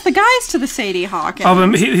girls ask the guys to the Sadie Hawkins. Oh, but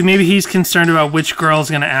maybe he's concerned about which girl's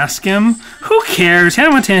going to ask him. Who cares?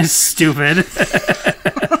 Hannah Montana is stupid.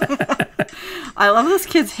 I love this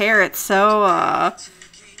kid's hair. It's so, of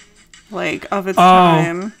its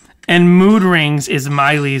time. And Mood Rings is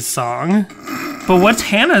Miley's song. But what's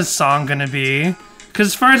Hannah's song going to be? Because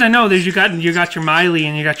as far as I know, you got your Miley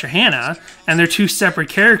and you got your Hannah, and they're two separate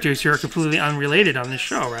characters who are completely unrelated on this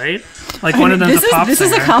show, right? Like one of them's a pop singer. This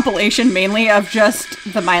is a compilation mainly of just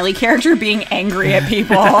the Miley character being angry at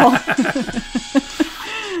people.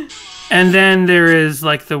 And then there is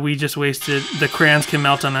like the We Just Wasted, The Crayons Can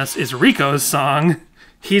Melt on Us is Rico's song.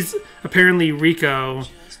 He's apparently Rico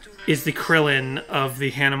is the Krillin of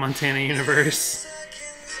the Hannah Montana universe.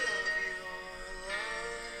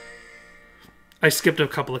 I skipped a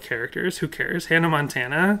couple of characters. Who cares? Hannah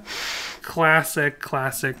Montana. Classic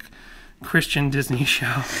Christian Disney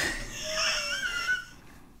show.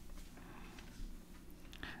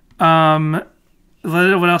 What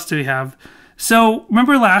else do we have? So,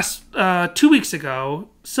 remember 2 weeks ago,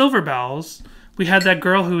 Silver Bells, we had that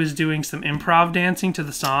girl who was doing some improv dancing to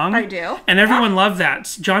the song. I do. And everyone loved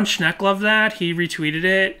that. John Schneck loved that. He retweeted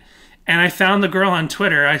it. And I found the girl on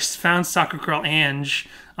Twitter. I found Soccer Girl Ange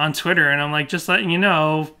on Twitter, and I'm like, just letting you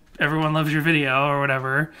know, everyone loves your video or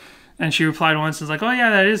whatever. And she replied once and was like, oh yeah,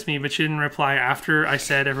 that is me, but she didn't reply after I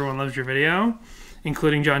said everyone loves your video,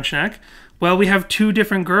 including John Schneck. Well, we have two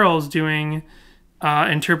different girls doing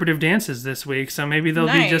interpretive dances this week, so maybe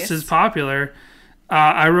they'll be just as popular.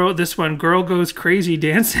 I wrote this one, Girl Goes Crazy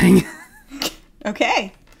Dancing.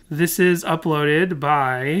 Okay. This is uploaded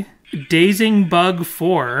by Dazing Bug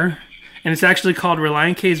 4, and it's actually called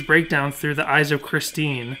Relient K's Breakdown Through the Eyes of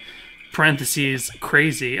Christine, parentheses,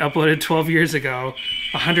 crazy, uploaded 12 years ago,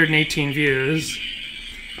 118 views.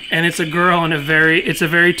 And it's a girl in a very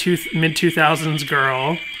mid-2000s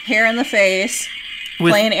girl. Hair in the face,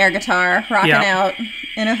 playing air guitar, rocking out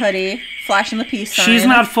in a hoodie, flashing the peace sign. She's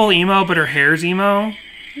not full emo, but her hair's emo.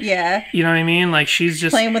 Yeah. You know what I mean? Like, she's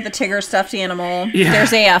just... playing with the Tigger stuffed animal. Yeah.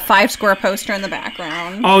 There's a 5-score poster in the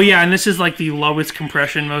background. Oh, yeah, and this is, like, the lowest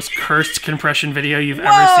compression, most cursed compression video you've ever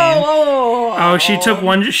seen. Whoa! Oh,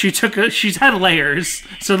 she's had layers,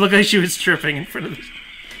 so it looked like she was stripping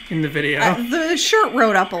in the video. The shirt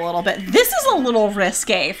rode up a little bit. This is a little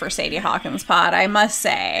risque for Sadie Hawkins Pod, I must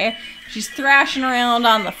say. She's thrashing around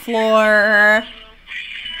on the floor.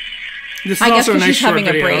 This is I guess also a because nice she's short having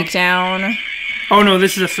video. a breakdown. Oh no,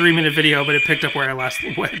 this is a 3-minute video, but it picked up where I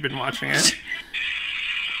had been watching it.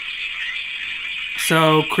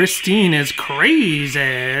 So Christine is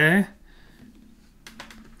crazy.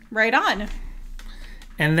 Right on.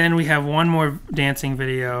 And then we have one more dancing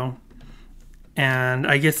video. And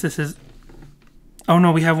I guess this is... oh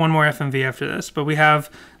no, we have one more FMV after this. But we have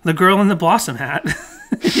the girl in the blossom hat.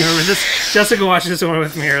 You remember this? Jessica watched this one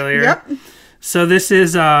with me earlier. Yep. So this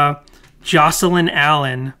is Jocelyn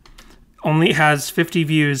Allen. Only has 50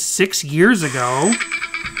 views 6 years ago.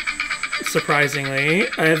 Surprisingly.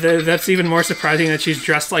 That's even more surprising that she's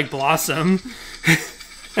dressed like Blossom.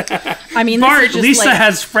 I mean, Bart, this is just Lisa like...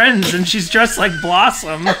 has friends and she's dressed like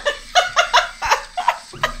Blossom.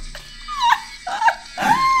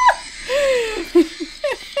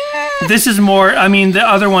 This is more, I mean, the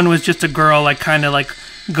other one was just a girl, like, kind of like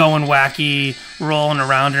going wacky, rolling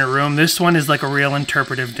around in a room. This one is like a real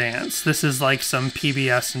interpretive dance. This is like some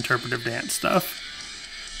PBS interpretive dance stuff.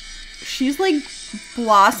 She's like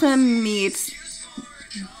Blossom meets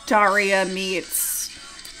Daria meets...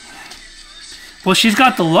 well, she's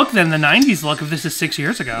got the look then, the 90s look, if this is 6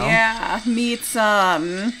 years ago. yeah, meets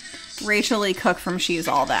Rachel Lee Cook from She's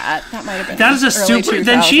All That. That might have been That is a early super... 2000s.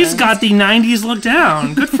 then she's got the 90s look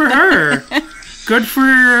down. Good for her. Good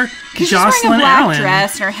for She's Jocelyn wearing a black Allen.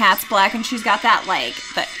 dress and her hat's black, and she's got that like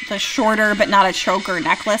the shorter but not a choker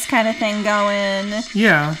necklace kind of thing going.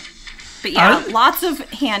 Yeah. But yeah, lots of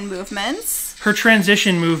hand movements. Her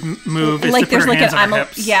transition move is Like to put there's her like hands an on her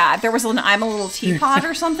hips. yeah, there was an I'm a Little Teapot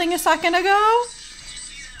or something a second ago,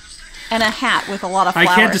 and a hat with a lot of flowers.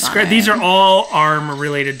 I can't describe. On it. These are all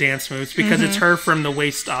arm-related dance moves because it's her from the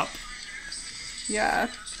waist up. Yeah.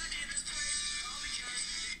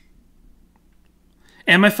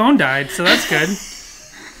 And my phone died, so that's good.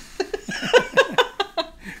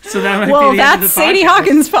 So that might be Well, the end of the that's Sadie podcast.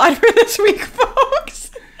 Hawkins Pod for this week,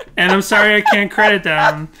 folks. And I'm sorry I can't credit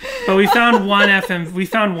them, but we found one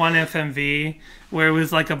FMV where it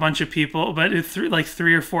was like a bunch of people, but it's like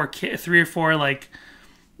three or four like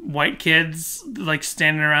white kids like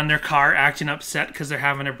standing around their car acting upset because they're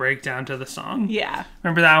having a breakdown to the song. Yeah.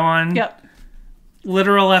 Remember that one? Yep.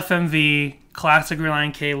 Literal FMV, classic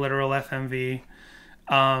Relient K literal FMV.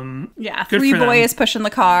 Yeah, good 3 for them. boys pushing the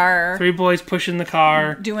car. 3 boys pushing the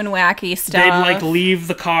car. Doing wacky stuff. They'd like leave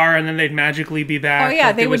the car and then they'd magically be back. Oh yeah,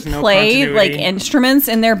 like, they there would was no play like continuity. instruments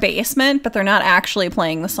in their basement, but they're not actually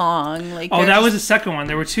playing the song. Like, Oh, they're that just- was the second one.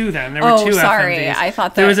 There were 2 then. There were Oh, 2 sorry. FMVs. I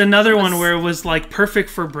thought there that was another was- one where it was like perfect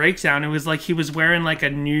for breakdown. It was like he was wearing like a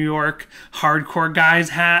New York hardcore guy's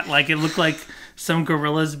hat. Like it looked like some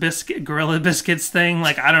Gorilla Biscuits thing.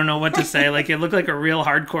 Like I don't know what to say. Like it looked like a real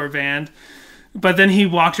hardcore band. But then he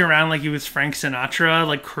walked around like he was Frank Sinatra,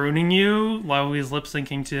 like crooning you while he was lip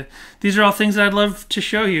syncing to. These are all things that I'd love to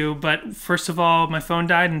show you. But first of all, my phone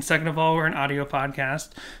died, and second of all, we're an audio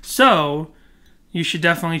podcast. So you should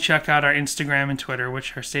definitely check out our Instagram and Twitter,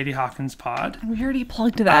 which are Sadie Hawkins Pod. We already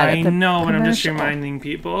plugged that. I at the know, but I'm just commercial. reminding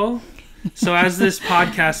people. So as this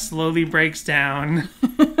podcast slowly breaks down,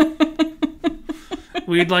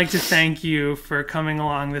 we'd like to thank you for coming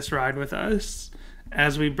along this ride with us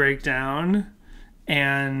as we break down.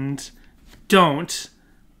 And don't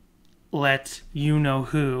let you know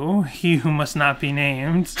who, he who must not be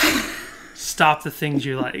named, stop the things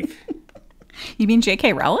you like. You mean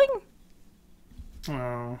J.K. Rowling?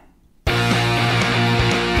 Oh.